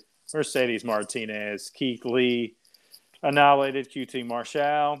defeated Mercedes Martinez. Keith Lee annihilated QT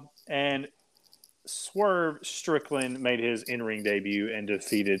Marshall. And Swerve Strickland made his in-ring debut and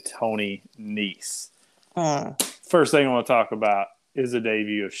defeated Tony Nese. First thing I want to talk about is the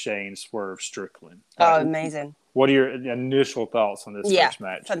debut of Shane Swerve Strickland. Oh, amazing. What are your initial thoughts on this first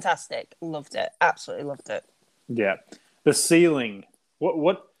match? Fantastic. Loved it. Absolutely loved it. Yeah. The ceiling.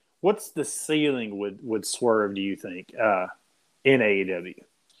 What's the ceiling with Swerve, do you think, in AEW?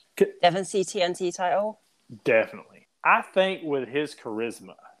 Devon TNT title? Definitely. I think with his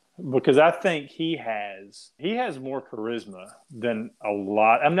charisma, because I think he has more charisma than a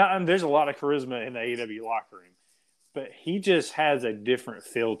lot. There's a lot of charisma in the AEW locker room, but he just has a different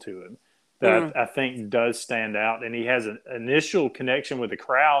feel to him that I think does stand out. And he has an initial connection with the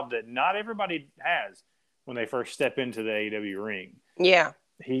crowd that not everybody has when they first step into the AEW ring. Yeah.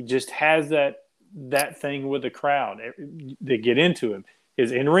 He just has that thing with the crowd. They get into him.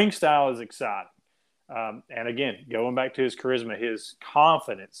 His in-ring style is exciting. And again, going back to his charisma, his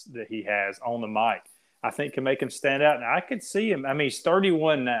confidence that he has on the mic, I think can make him stand out. And I could see him. I mean, he's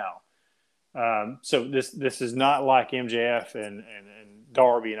 31 now. So this is not like MJF and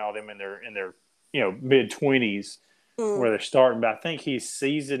Darby and all them in their mid-20s where they're starting. But I think he's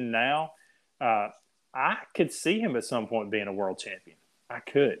seasoned now. I could see him at some point being a world champion. I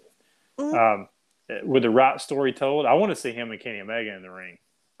could. With the right story told, I want to see him and Kenny Omega in the ring.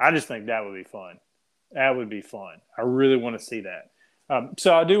 I just think that would be fun. That would be fun. I really want to see that.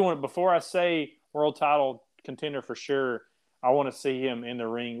 So I do want, before I say world title contender for sure, I want to see him in the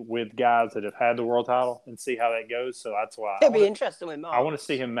ring with guys that have had the world title and see how that goes. So that's why it'd be interesting with Mox. I want to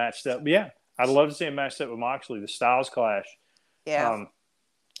see him matched up. Yeah, I'd love to see him matched up with Moxley. The styles clash. Yeah.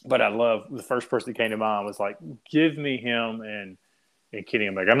 But I love the first person that came to mind was like, give me him and Kenny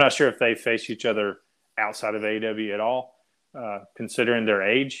Omega. I'm not sure if they face each other outside of AEW at all, considering their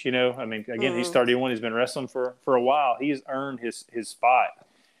age. I mean, again, he's 31. He's been wrestling for a while. He's earned his spot.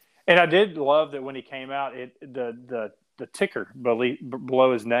 And I did love that when he came out, the ticker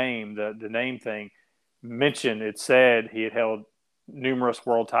below his name, the name thing, mentioned, it said he had held numerous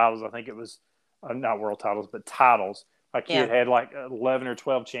world titles. I think it was not world titles, but titles. Like he had like 11 or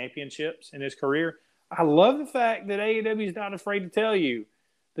 12 championships in his career. I love the fact that AEW is not afraid to tell you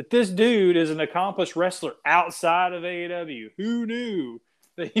that this dude is an accomplished wrestler outside of AEW. Who knew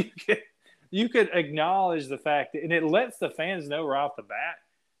that you could acknowledge the fact that, and it lets the fans know right off the bat,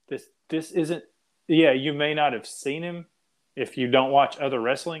 this isn't. Yeah, you may not have seen him if you don't watch other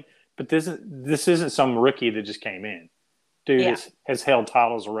wrestling, but this isn't some rookie that just came in. Dude has held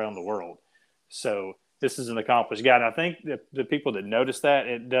titles around the world. So this is an accomplished guy. And I think that the people that notice that,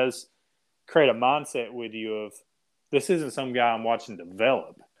 it does create a mindset with you of, this isn't some guy I'm watching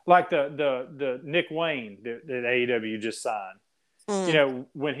develop. Like the Nick Wayne that AEW just signed.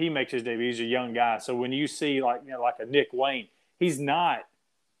 When he makes his debut, he's a young guy. So when you see like a Nick Wayne, he's not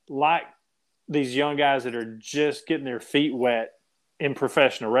like these young guys that are just getting their feet wet in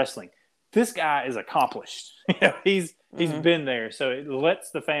professional wrestling. This guy is accomplished. He's been there. So it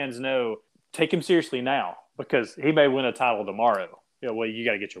lets the fans know, take him seriously now, because he may win a title tomorrow. Well, you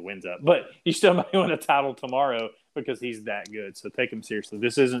got to get your wins up, but you still may win a title tomorrow because he's that good. So take him seriously.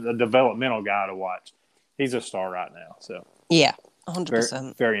 This isn't a developmental guy to watch. He's a star right now. So yeah, 100%.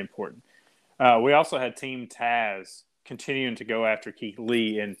 Very, very important. We also had Team Taz continuing to go after Keith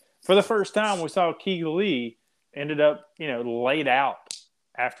Lee, and for the first time, we saw Keith Lee ended up, laid out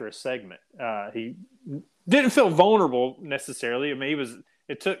after a segment. He didn't feel vulnerable necessarily. I mean,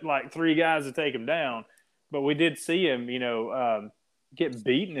 it took like 3 guys to take him down, but we did see him, get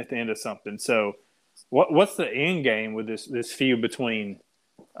beaten at the end of something. So what's the end game with this feud between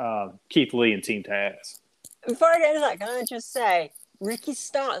Keith Lee and Team Taz? before I get into that, can I just say Ricky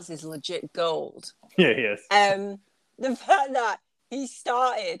Starks is legit gold. Yeah, he is. The fact that he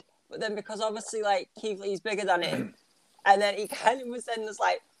started, but then because obviously like Keith Lee's bigger than him, and then he kind of was then just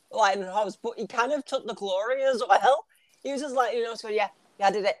like in the house, but he kind of took the glory as well. He was just like, so yeah,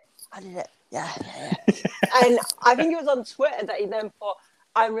 I did it, yeah. And I think it was on Twitter that he then put,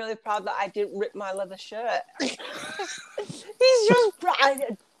 "I'm really proud that I didn't rip my leather shirt." He's just, I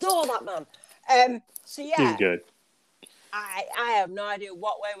adore that man. So yeah, he's good. I have no idea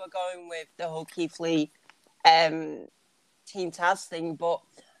what way we're going with the whole Keith Lee Team Taz thing, but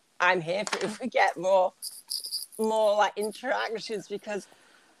I'm here for it if we get more like interactions, because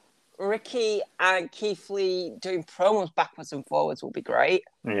Ricky and Keith Lee doing promos backwards and forwards will be great.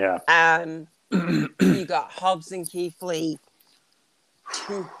 Yeah. You got Hobbs and Keith Lee,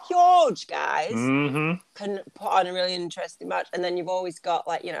 two huge guys, can put on a really interesting match, and then you've always got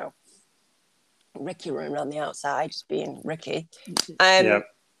like Ricky running around the outside, just being Ricky.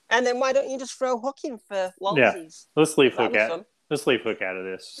 And then why don't you just throw Hook in for longsies? Yeah. Let's leave Hook out of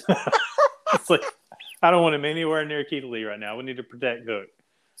this. I don't want him anywhere near Keith Lee right now. We need to protect Hook.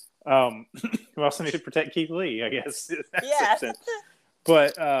 We also need to protect Keith Lee, I guess. Yeah.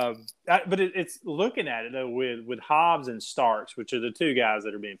 But it's looking at it though with Hobbs and Starks, which are the two guys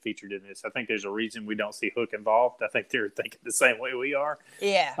that are being featured in this. I think there's a reason we don't see Hook involved. I think they're thinking the same way we are.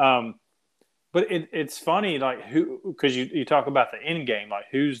 Yeah. But it's funny, like because you talk about the end game, like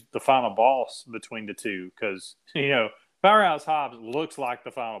who's the final boss between the two? Because Powerhouse Hobbs looks like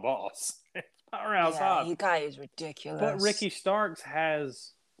the final boss. Powerhouse Hobbs. You guy is ridiculous. But Ricky Starks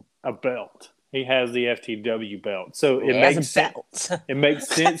has a belt. He has the FTW belt, so it makes sense. It makes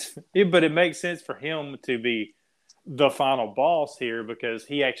sense, but it makes sense for him to be the final boss here because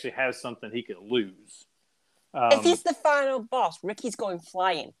he actually has something he could lose. If he's the final boss, Ricky's going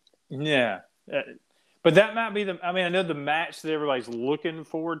flying. Yeah. But that might be I know the match that everybody's looking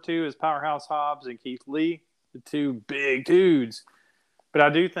forward to is Powerhouse Hobbs and Keith Lee, the two big dudes. But I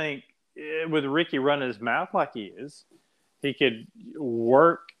do think with Ricky running his mouth like he is, he could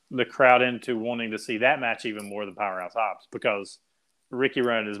work the crowd into wanting to see that match even more than Powerhouse Hobbs, because Ricky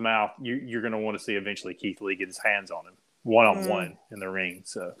running his mouth, you're going to want to see eventually Keith Lee get his hands on him one-on-one in the ring.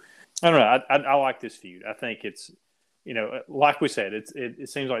 So I don't know. I like this feud. I think it's, like we said, it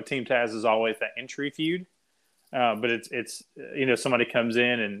seems like Team Taz is always that entry feud, but it's somebody comes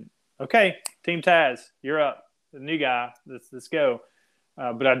in and okay, Team Taz, you're up, the new guy, let's go.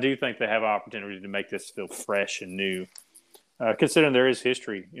 But I do think they have an opportunity to make this feel fresh and new, considering there is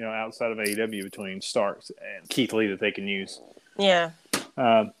history, outside of AEW between Starks and Keith Lee that they can use. Yeah.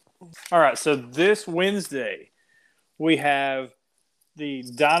 All right, so this Wednesday we have the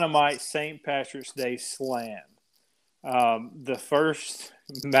Dynamite St. Patrick's Day Slam. The first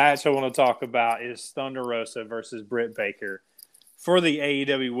match I want to talk about is Thunder Rosa versus Britt Baker for the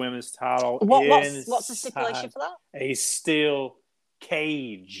AEW Women's title. What's the stipulation for that? A steel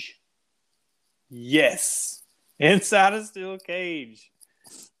cage. Yes. Inside a steel cage.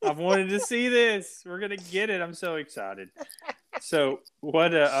 I've wanted to see this. We're going to get it. I'm so excited. So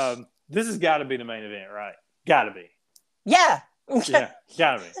this has got to be the main event, right? Got to be. Yeah. Yeah,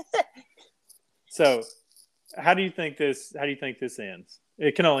 got to be. So how do you think this ends?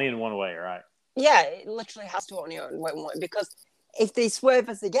 It can only end one way, right? Yeah, it literally has to only end one way, because if they swerve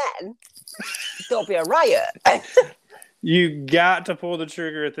us again, there'll be a riot. You got to pull the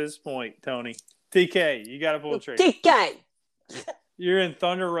trigger at this point, Tony. TK, you got to pull the trigger. TK! You're in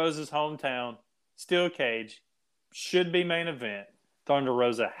Thunder Rosa's hometown. Steel cage. Should be main event. Thunder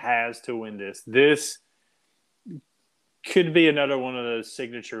Rosa has to win this. This could be another one of those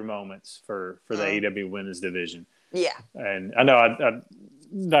signature moments for the AEW Women's Division. Yeah. And I know I'm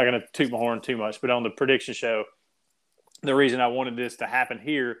not going to toot my horn too much, but on the prediction show, the reason I wanted this to happen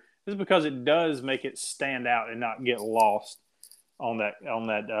here is because it does make it stand out and not get lost on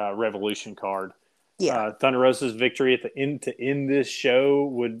that Revolution card. Yeah. Thunder Rosa's victory at the end to end this show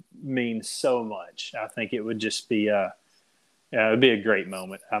would mean so much. I think it would just be it'd be a great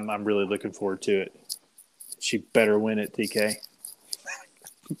moment. I'm really looking forward to it. She better win it, TK.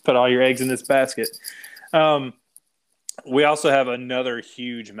 Put all your eggs in this basket. We also have another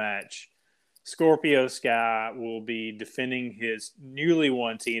huge match. Scorpio Sky will be defending his newly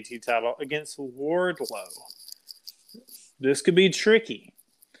won TNT title against Wardlow. This could be tricky.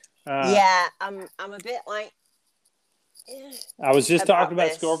 Yeah, I'm a bit like. I was just talking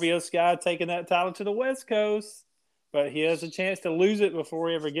about Scorpio Sky taking that title to the West Coast, but he has a chance to lose it before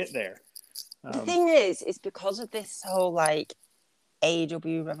we ever get there. The thing is, it's because of this whole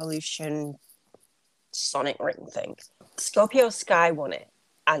AEW Revolution Sonic Ring thing. Scorpio Sky won it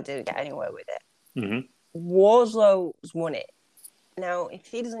and didn't get anywhere with it. Mm-hmm. Wardlow's won it. Now, if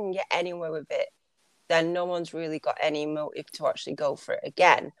he doesn't get anywhere with it, then no one's really got any motive to actually go for it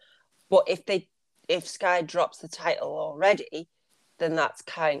again. But if Sky drops the title already, then that's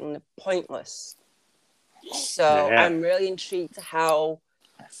kind of pointless. So I'm really intrigued to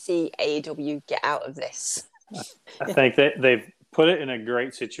see AEW get out of this. I think that they've put it in a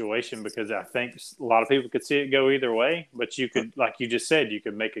great situation because I think a lot of people could see it go either way. But you could, like you just said, you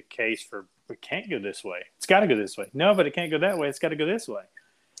could make a case for it can't go this way. It's got to go this way. No, but it can't go that way. It's got to go this way.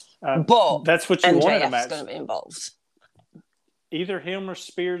 But that's what you want in a match. MJF's going to be involved. Either him or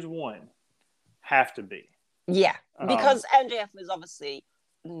Spears one have to be. Yeah, because MJF is obviously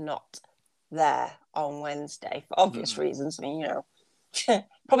not there on Wednesday for obvious reasons. I mean,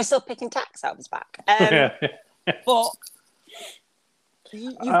 probably still picking tacks out of his back. But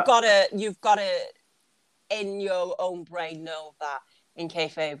you've got to, in your own brain, know that in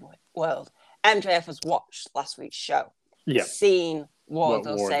kayfabe world, MJF has watched last week's show, seen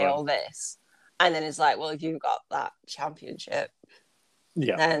Wardlow say all this, and then it's like, well, if you've got that championship,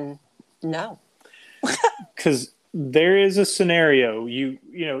 then no. Because there is a scenario,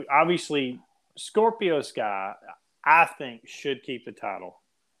 obviously Scorpio Sky, I think, should keep the title.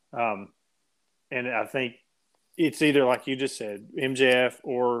 And I think it's either, like you just said, MJF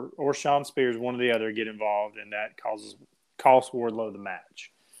or Shawn Spears, one or the other, get involved, and that costs Wardlow the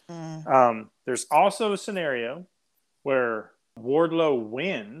match. There's also a scenario where Wardlow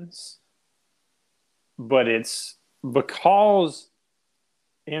wins, but it's because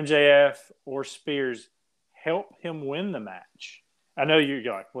MJF or Spears help him win the match. I know you're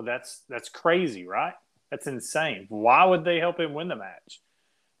like, well, that's crazy, right? That's insane. Why would they help him win the match?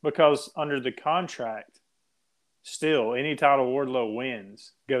 Because under the contract, still, any title Wardlow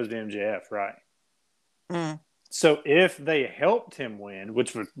wins goes to MJF, right? So if they helped him win,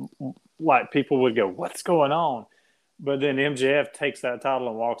 which would, like, people would go, what's going on? But then MJF takes that title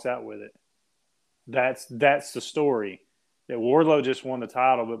and walks out with it. That's the story. That Wardlow just won the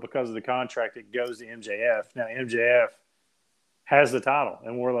title, but because of the contract, it goes to MJF. Now MJF has the title,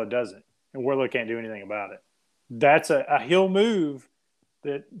 and Wardlow doesn't, and Wardlow can't do anything about it. That's a heel move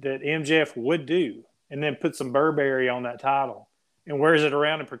that MJF would do, and then put some Burberry on that title and wears it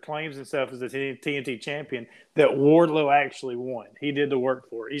around and proclaims himself as the TNT champion that Wardlow actually won. He did the work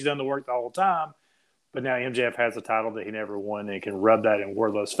for it. He's done the work the whole time, but now MJF has a title that he never won, and he can rub that in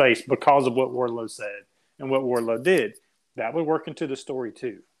Wardlow's face because of what Wardlow said and what Wardlow did. That would work into the story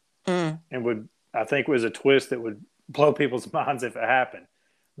too, and I think was a twist that would blow people's minds if it happened.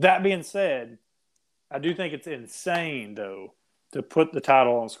 That being said, I do think it's insane though to put the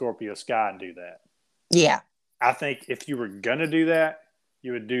title on Scorpio Sky and do that. Yeah, I think if you were gonna do that,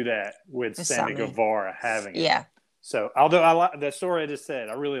 you would do that with Sammy Guevara having it. Yeah. So although I like the story I just said,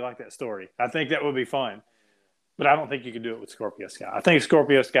 I really like that story. I think that would be fun, but I don't think you could do it with Scorpio Sky. I think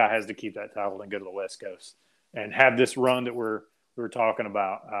Scorpio Sky has to keep that title and go to the West Coast and have this run that we're talking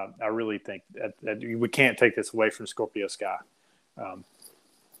about. I really think that we can't take this away from Scorpio Sky.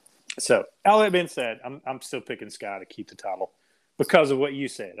 So, all that being said, I'm still picking Sky to keep the title because of what you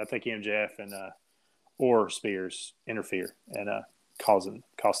said. I think MJF and or Spears interfere and costing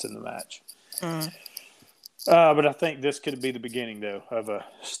the match. But I think this could be the beginning, though, of a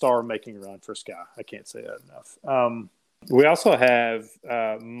star-making run for Sky. I can't say that enough. We also have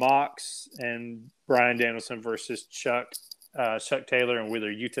Mox and Bryan Danielson versus Chuck Taylor and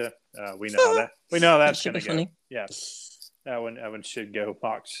Wheeler Yuta. We know how that's going to go. Funny. Yeah, that one should go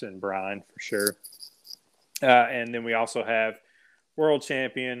Mox and Bryan for sure. And then we also have World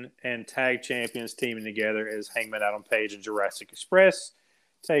Champion and Tag Champions teaming together as Hangman Adam Page and Jurassic Express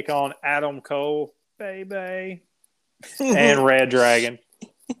take on Adam Cole, baby, and Red Dragon.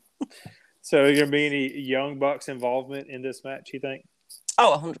 So, is there going to be any Young Bucks involvement in this match, you think?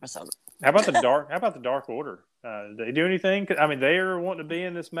 Oh, 100%. How about the Dark Order? Did they do anything? I mean, they were wanting to be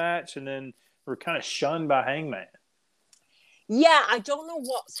in this match, and then were kind of shunned by Hangman. Yeah, I don't know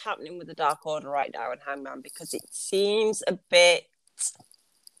what's happening with the Dark Order right now in Hangman because it seems a bit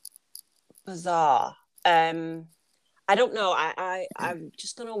bizarre. I don't know. I'm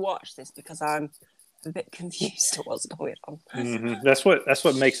just going to watch this because I'm a bit confused at what's going on. Mm-hmm. That's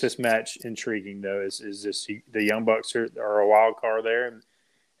what makes this match intriguing, though. Is this the Young Bucks are a wild card there,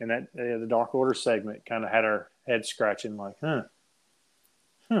 and that the Dark Order segment kind of had our head scratching, like,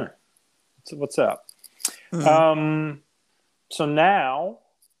 what's up? Mm-hmm. So now,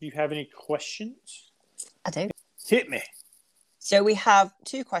 do you have any questions? I do. Hit me. So we have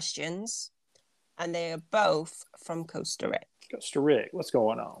 2 questions, and they are both from Costa Rica. Costa Rica, what's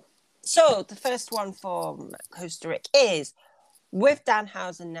going on? So the first one from Costa Rica is, With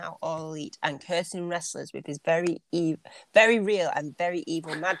Danhausen now all elite and cursing wrestlers with his very real and very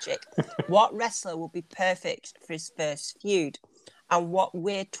evil magic, what wrestler would be perfect for his first feud? And what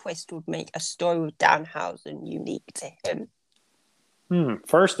weird twist would make a story with Danhausen unique to him?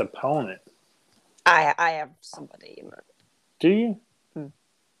 First opponent. I have somebody in mind. Do you?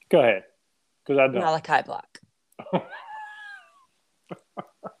 Go ahead. Because I don't. Malachi Black.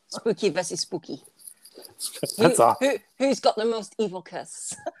 Spooky versus spooky. Who's got the most evil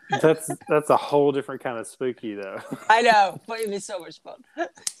curse? That's a whole different kind of spooky, though. I know, but it'd be so much fun.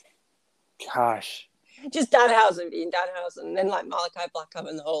 Gosh. Just Danhausen being Danhausen, and then like Malachi Black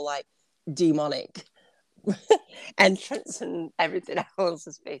having the whole like demonic entrance and everything else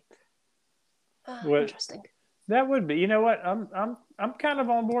has been interesting. That would be. You know what? I'm kind of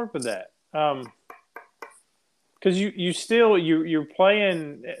on board with that. Because you're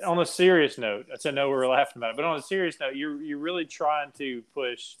playing on a serious note. I know we were laughing about it, but on a serious note, you're really trying to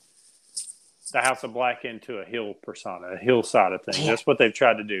push the House of Black into a heel persona, a heel side of things. Yeah. That's what they've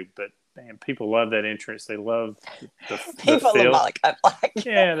tried to do. But man, people love that entrance. They love the feel. Love Malachi Black.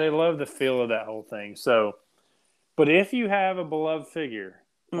 Yeah, they love the feel of that whole thing. So, but if you have a beloved figure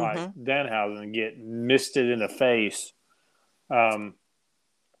like Danhausen get misted in the face,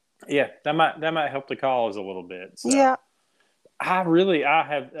 yeah, that might help the cause a little bit. So yeah, I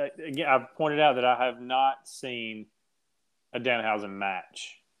have again. I've pointed out that I have not seen a Danhausen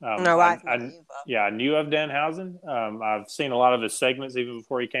match. No, I knew of Danhausen. I've seen a lot of his segments even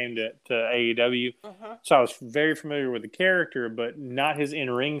before he came to AEW, so I was very familiar with the character, but not his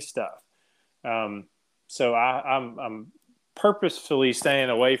in-ring stuff. So I'm purposefully staying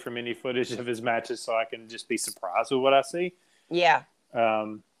away from any footage of his matches so I can just be surprised with what I see. Yeah.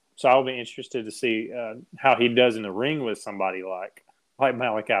 So I'll be interested to see how he does in the ring with somebody like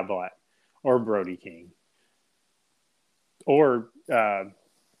Malachi Black or Brody King or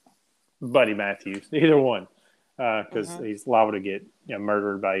Buddy Matthews, either one, because he's liable to get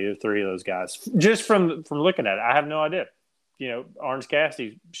murdered by either three of those guys. Just from looking at it, I have no idea. Orange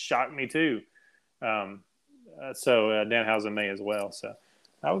Cassidy shocked me too. So Danhausen may as well. So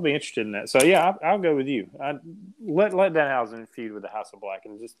I would be interested in that. So yeah, I'll go with you. Let Danhausen feud with the House of Black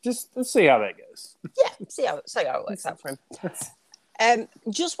and just let's see how that goes. Yeah, see how it works out for him.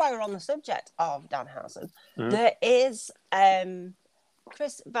 Just while we're on the subject of Danhausen, there is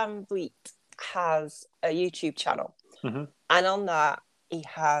Chris Van Vliet has a YouTube channel, and on that he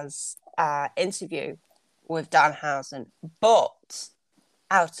has an interview with Danhausen, but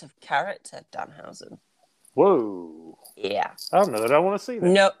out of character Danhausen. Whoa! Yeah, I don't know that I want to see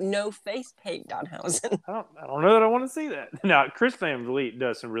that. No face paint Danhausen. I don't know that I want to see that. Now, Chris Van Vliet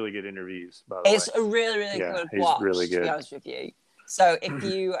does some really good interviews. By the way, it's a really good watch. Really good. To be honest with you. So if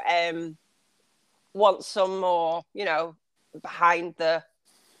you want some more, behind the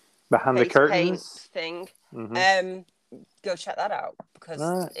curtains thing, go check that out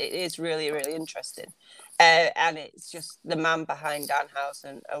because it is really, really interesting. And it's just the man behind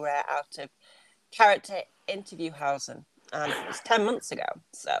Danhausen, a rare out of character interview Hausen, and it was 10 months ago.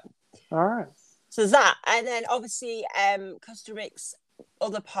 So, all right. So that, and then obviously, Costa Ric's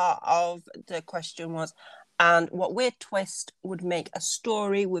other part of the question was, and what weird twist would make a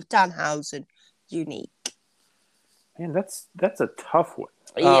story with Danhausen unique? Man, that's a tough one.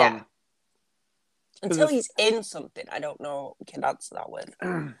 Yeah. Until he's in something, I don't know what we can answer that with.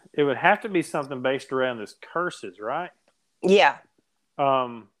 It would have to be something based around his curses, right? Yeah.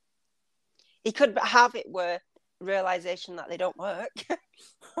 He could have it where realization that they don't work.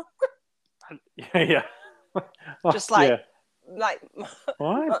 Yeah. Just like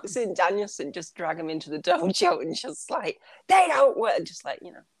Maxine Danielson, just drag him into the dojo and just like, they don't work. Just like,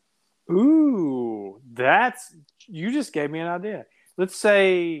 Ooh, you just gave me an idea. Let's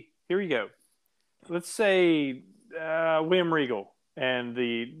say, here we go. Let's say William Regal and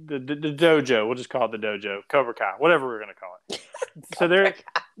the dojo. We'll just call it the dojo, Cobra Kai, whatever we're going to call it. So they're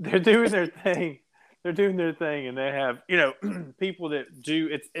doing their thing. They're doing their thing, and they have people that do.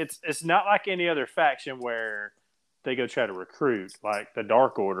 It's not like any other faction where they go try to recruit like the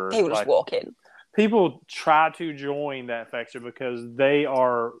Dark Order. They would just walk in. People try to join that faction because they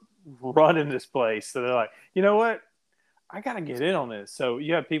are running this place. So they're like, you know what? I got to get in on this. So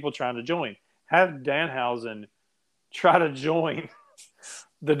you have people trying to join. Have Danhausen try to join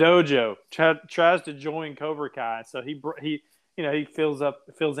the dojo. Tries to join Cobra Kai. So he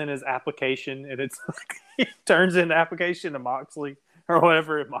fills in his application, and it's he turns in the application to Moxley or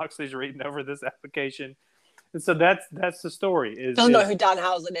whatever. Moxley's reading over this application, and so that's the story. Doesn't know who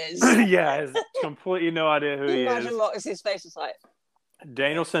Danhausen is. Yeah, has completely no idea who he is. Imagine Moxley's face is like.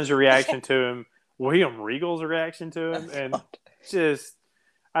 Danielson's reaction to him, William Regal's reaction to him, and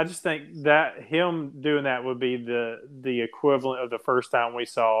I just think that him doing that would be the equivalent of the first time we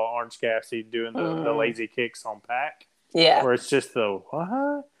saw Orange Cassidy doing the lazy kicks on Pac. Yeah. Where it's just the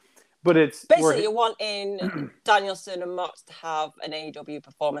what? But it's basically you're wanting Danielson and Mox to have an AEW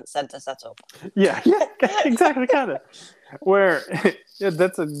Performance Center set up. Yeah, exactly, kind of. Where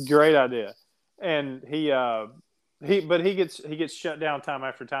that's a great idea, and he gets shut down time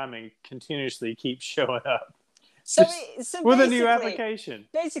after time and continuously keeps showing up. So with a new application.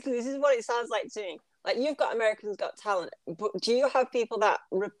 Basically, this is what it sounds like to me. Like, you've got Americans Got Talent, but do you have people that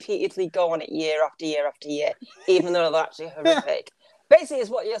repeatedly go on it year after year after year, even though they're actually horrific? Basically, is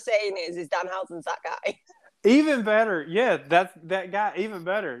what you're saying is Danhausen's that guy. Even better. Yeah, that's that guy. Even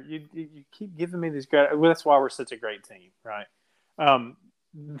better. You keep giving me these great. Well, that's why we're such a great team, right?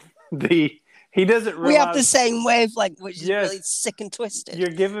 He doesn't realize. We have the same wavelength, which is really sick and twisted. You're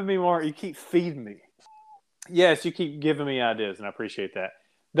giving me more. You keep feeding me. Yes, you keep giving me ideas, and I appreciate that.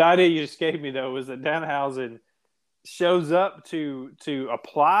 The idea you just gave me, though, was that Danhausen shows up to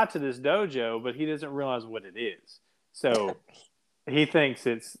apply to this dojo, but he doesn't realize what it is. So he thinks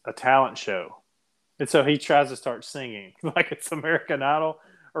it's a talent show. And so he tries to start singing like it's American Idol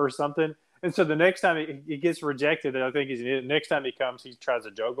or something. And so the next time he gets rejected, I think next time he comes, he tries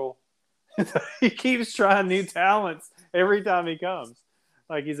to juggle. He keeps trying new talents every time he comes.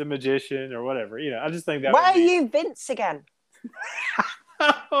 Like he's a magician or whatever. I just think that. Why are you Vince again?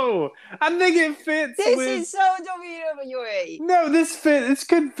 Oh, I think it fits. This is so WWE. No, this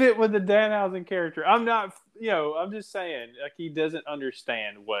could fit with the Danhausen character. I'm not, I'm just saying, like, he doesn't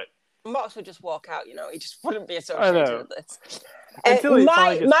understand what. Mox would just walk out, he just wouldn't be associated with this.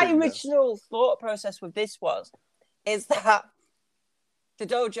 My original thought process with this is that the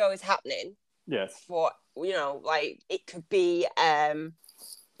dojo is happening. Yes. For, like, it could be, a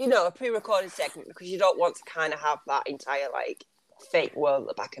pre-recorded segment, because you don't want to kind of have that entire, like, fake world at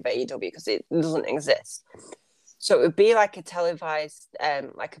the back of AEW, because it doesn't exist. So it would be like a televised,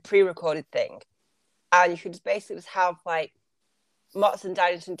 like a pre-recorded thing. And you could just basically just have, like, Mox and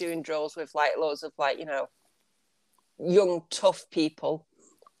Danielson doing drills with, like, loads of, like, young, tough people.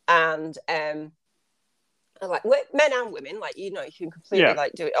 And, like, men and women, like, you can completely,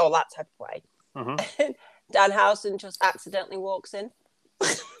 like, do it all that type of way. Mm-hmm. Danhausen just accidentally walks in.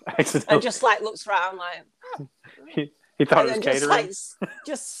 And just, like, looks around, like... He thought it was catering.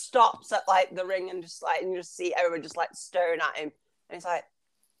 Just stops at, like, the ring and just, like, and you just see everyone just, like, staring at him. And he's like...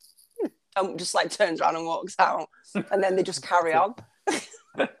 And just, like, turns around and walks out. And then they just carry on.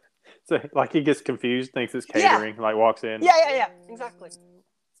 So, like, he gets confused, thinks it's catering, like, walks in. Yeah, exactly.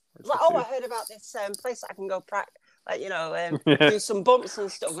 It's like, I heard about this place that I can go practice, like, do some bumps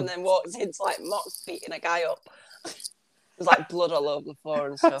and stuff, and then walks into, like, Mox beating a guy up. There's, like, blood all over the floor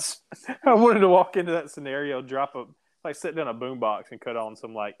and stuff. I wanted to walk into that scenario, like, sit down a boombox and cut on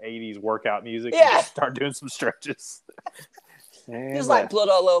some, like, 80s workout music and just start doing some stretches. There's, like, blood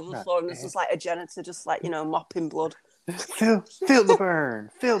all over the floor, and there's just, like, a janitor just, like, mopping blood. Feel the burn.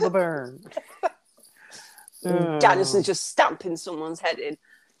 Feel the burn. Danielson's just stamping someone's head in.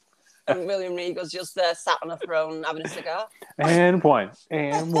 And William Regal's just there, sat on a throne, having a cigar. And one,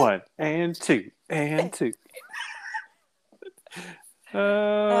 and two, and two.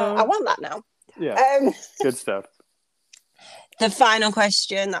 I want that now. Yeah. Good stuff. The final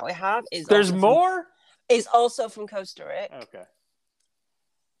question that we have is... There's more? Is also from Costa Rica. Okay.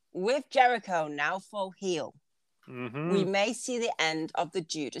 With Jericho now full heel, we may see the end of the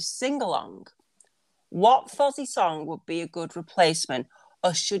Judas sing-along. What Fozzy song would be a good replacement,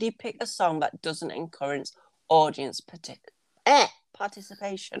 or should he pick a song that doesn't encourage audience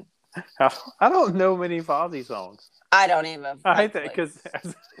participation? I don't know many Fozzy songs. I don't either. I hate that because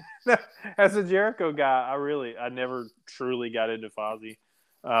as a Jericho guy, I never truly got into Fozzy.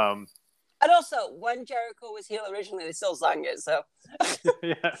 And also, when Jericho was heel originally, they still sang it, so...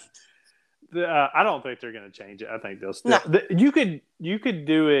 Yeah. I don't think they're going to change it. I think they'll still... No. You could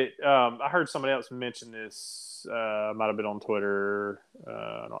do it... I heard somebody else mention this. Might have been on Twitter.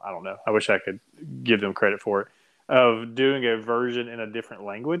 I don't know. I wish I could give them credit for it. Of doing a version in a different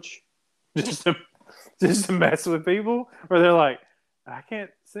language. Just to mess with people. Where they're like, I can't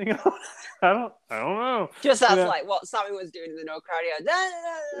sing along. I don't know. Just as like what Sammy was doing in the No Cardio.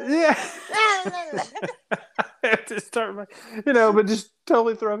 Yeah. To start, but just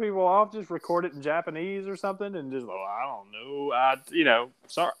totally throw people off. Just record it in Japanese or something, and just I don't know.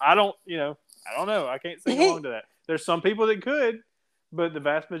 Sorry, I don't know. I can't sing along to that. There's some people that could, but the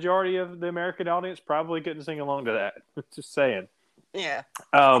vast majority of the American audience probably couldn't sing along to that. Just saying. Yeah.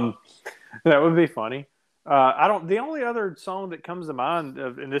 That would be funny. The only other song that comes to mind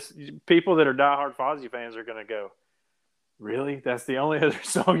and this people that are diehard Fozzy fans are going to go, Really? That's the only other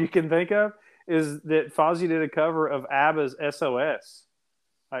song you can think of? Is that Fozzy did a cover of ABBA's SOS.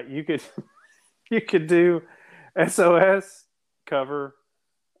 You could you could do SOS cover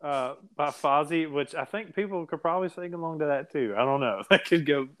by Fozzy, which I think people could probably sing along to that too. I don't know. That could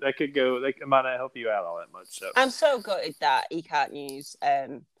go. They might not help you out all that much. So I'm so gutted that he can't use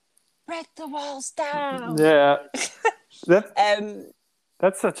 "Break the Walls Down." Yeah,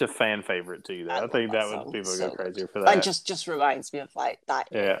 that's such a fan favorite too. Though I think that would people go crazy for that. It just reminds me of like that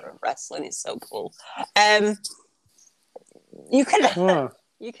era of wrestling. It's so cool. You could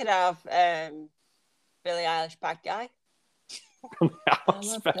have Billie Eilish, Bad Guy. I'm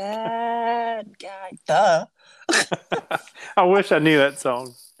a bad guy. Duh. I wish I knew that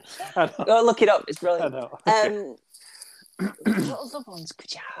song. Go look it up. It's brilliant. I know. What other ones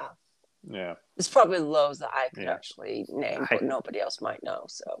could you have? Yeah. There's probably loads that I could actually name, but nobody else might know.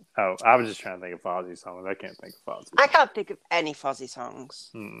 So. Oh, I was just trying to think of Fozzy songs. I can't think of Fozzy. I can't think of any Fozzy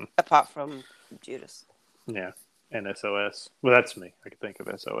songs apart from Judas. Yeah, and SOS. Well, that's me. I can think of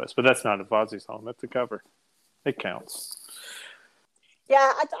SOS, but that's not a Fozzy song. That's a cover. It counts.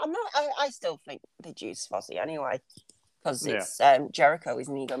 Yeah, I'm not. I still think they'd use Fozzy anyway, because it's Jericho is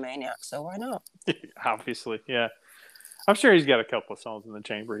an egomaniac, so why not? Obviously, yeah. I'm sure he's got a couple of songs in the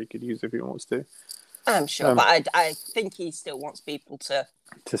chamber he could use if he wants to. I'm sure, but I think he still wants people to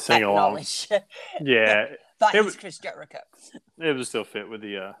sing along. Yeah, that is Chris Jericho. It would still fit with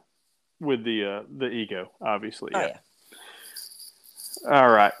the ego, obviously. Yeah. All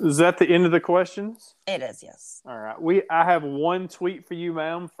right, is that the end of the questions? It is, yes. All right, I have one tweet for you,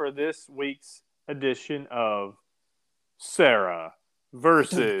 ma'am, for this week's edition of Sarah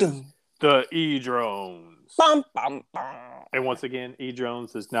versus the E-Drones. Bum, bum, bum. And once again,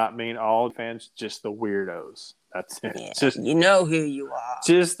 E-Drones does not mean all fans, just the weirdos. That's it. Yeah, just, you know who you are.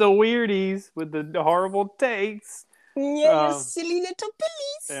 Just the weirdies with the horrible takes. Yeah, you silly little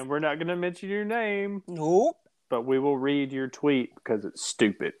pillies. And we're not going to mention your name. Nope. But we will read your tweet because it's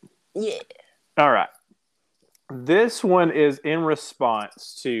stupid. Yeah. All right. This one is in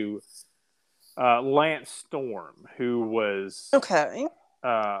response to Lance Storm, who was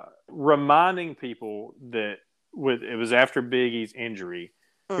reminding people that it was after Big E's injury.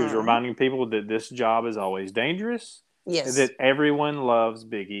 He was reminding people that this job is always dangerous. Yes. That everyone loves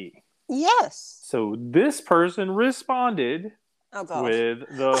Big E. Yes. So this person responded with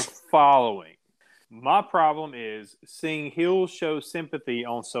the following. My problem is seeing heels show sympathy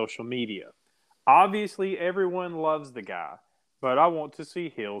on social media. Obviously, everyone loves the guy, but I want to see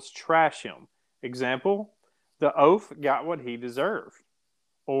heels trash him. Example, the Oaf got what he deserved.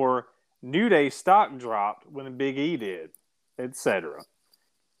 Or New Day stock dropped when Big E did, etc.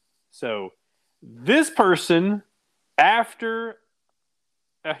 So this person, after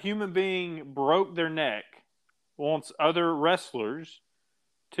a human being broke their neck, wants other wrestlers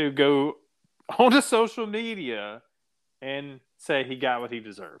to go onto social media and say he got what he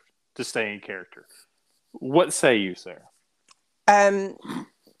deserved to stay in character. What say you, Sarah?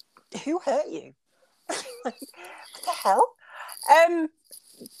 Who hurt you? What the hell?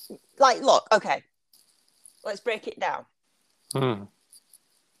 Look, okay. Let's break it down.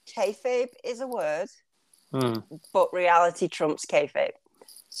 Kayfabe is a word, but reality trumps kayfabe.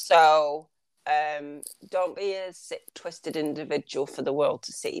 So don't be a sick, twisted individual for the world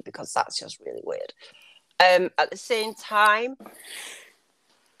to see, because that's just really weird. At the same time,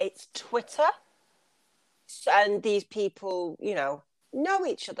 it's Twitter, and these people, know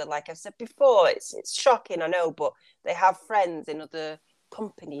each other. Like I said before, it's shocking, I know, but they have friends in other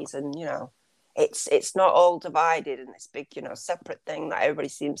companies, and it's not all divided in this big, separate thing that everybody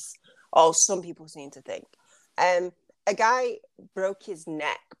seems, or some people seem to think. A guy broke his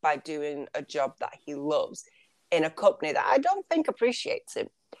neck by doing a job that he loves in a company that I don't think appreciates him.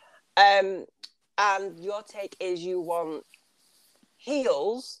 And your take is you want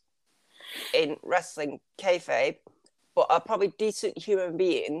heels in wrestling kayfabe, but are probably decent human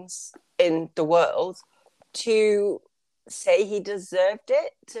beings in the world, to say he deserved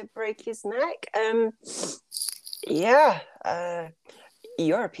it to break his neck. You're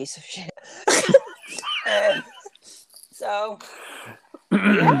a piece of shit. So,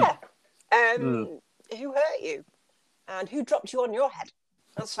 yeah. Who hurt you? And who dropped you on your head?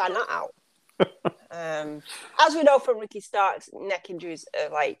 Let's find that out. As we know from Ricky Stark's, neck injuries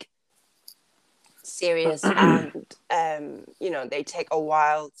are serious, and they take a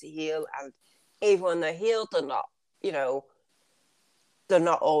while to heal, and even when they're healed, they're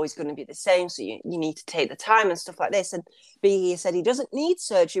not always going to be the same, so you need to take the time and stuff like this. And Biggie said he doesn't need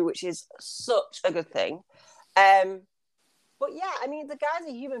surgery, which is such a good thing. But yeah, I mean, the guy's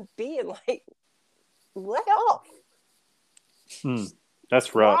a human being. Lay off.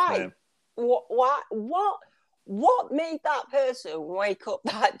 That's rough, Why? man. What made that person wake up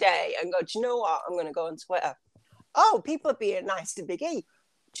that day and go, do you know what? I'm going to go on Twitter. Oh, people are being nice to Big E.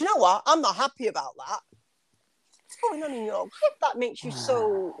 Do you know what? I'm not happy about that. What's going on in your life that makes you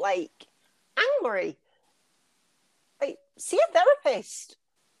so, like, angry? Like, see a therapist.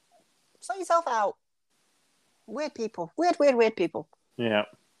 Sort yourself out. Weird people. Weird people. Yeah.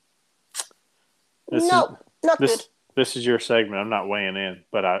 Not good. This is your segment. I'm not weighing in,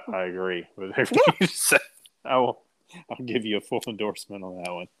 but I agree with everything you said. I'll give you a full endorsement on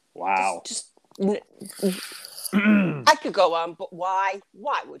that one. Wow. I could go on, but why?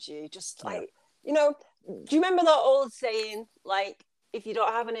 Why would you? Just like, do you remember that old saying, like, if you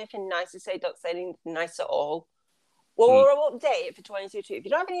don't have anything nice to say, don't say anything nice at all? Well, we'll update it for 22. If you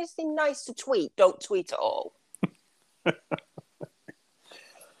don't have anything nice to tweet, don't tweet at all.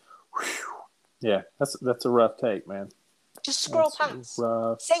 Yeah, that's a rough take, man. Just scroll past.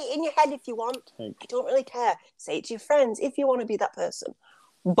 Say it in your head if you want. I don't really care. Say it to your friends if you want to be that person.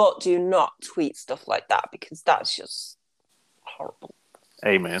 But do not tweet stuff like that because that's just horrible.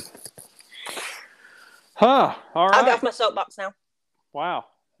 Amen. All right. I'll get off my soapbox now. Wow.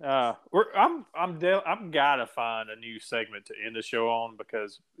 I'm gotta find a new segment to end the show on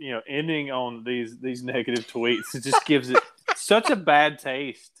because ending on these negative tweets, it just gives it such a bad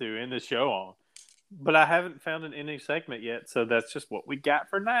taste to end the show on. But I haven't found an ending segment yet, so that's just what we got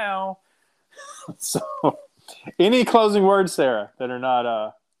for now. So, any closing words, Sarah, that are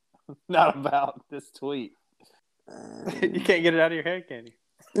not about this tweet? You can't get it out of your head, can you?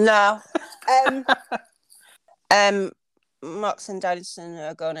 No. Mox and Dennison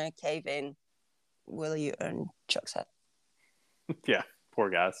are gonna cave in Willie and Chuck's head. Yeah, poor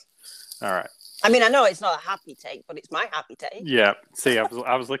guys. All right. I mean, I know it's not a happy take, but it's my happy take. Yeah. See,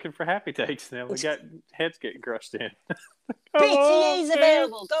 I was looking for happy takes. Now we got heads getting crushed in. BTE's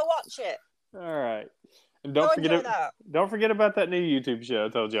available. Go watch it. All right. And don't forget about that new YouTube show I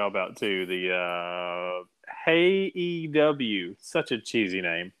told y'all about too. The Hey EW. Such a cheesy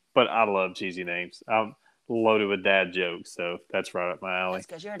name, but I love cheesy names. I'm loaded with dad jokes, so that's right up my alley. That's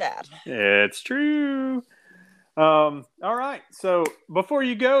because you're a dad. It's true. All right. So before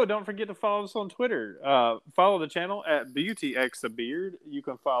you go, don't forget to follow us on Twitter. Follow the channel at BeautyXaBeard. You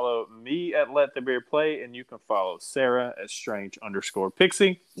can follow me at Let the Beard Play, and you can follow Sarah at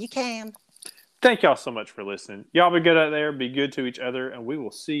Strange_Pixie. You can. Thank y'all so much for listening. Y'all be good out there. Be good to each other, and we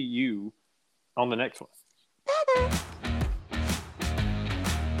will see you on the next one. Bye-bye.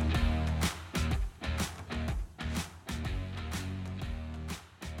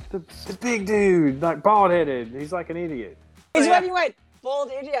 The big dude, like bald-headed. He's like an idiot. Is when you went bald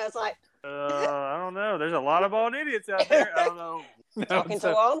idiot, I was like... I don't know. There's a lot of bald idiots out there. I don't know. Talking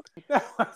to one?